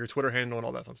 Please share your Twitter handle and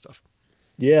all that fun stuff.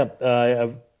 Yeah,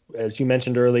 as you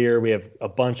mentioned earlier, we have a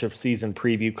bunch of season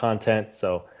preview content.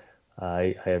 So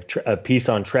I have a piece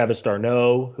on Travis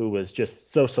d'Arnaud, who was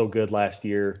just so good last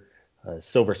year,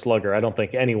 Silver Slugger. I don't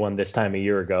think anyone this time a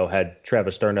year ago had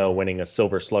Travis d'Arnaud winning a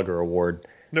Silver Slugger award.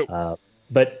 Nope.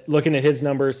 But looking at his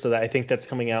numbers, so that I think that's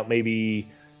coming out maybe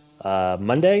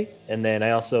Monday. And then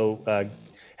I also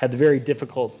had the very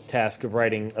difficult task of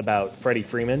writing about Freddie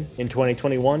Freeman in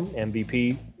 2021,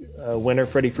 MVP winner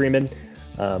Freddie Freeman.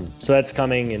 So that's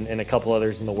coming, and a couple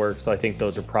others in the works. So I think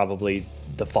those are probably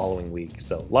the following week.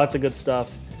 So lots of good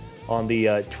stuff on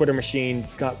the Twitter machine,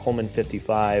 Scott Coleman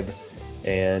 55.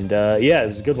 And it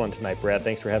was a good one tonight, Brad.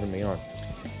 Thanks for having me on.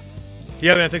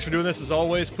 Yeah, man, thanks for doing this as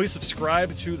always. Please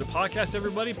subscribe to the podcast,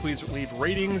 everybody. Please leave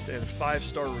ratings and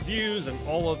 5-star reviews and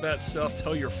all of that stuff.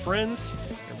 Tell your friends,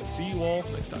 and we'll see you all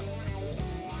next time.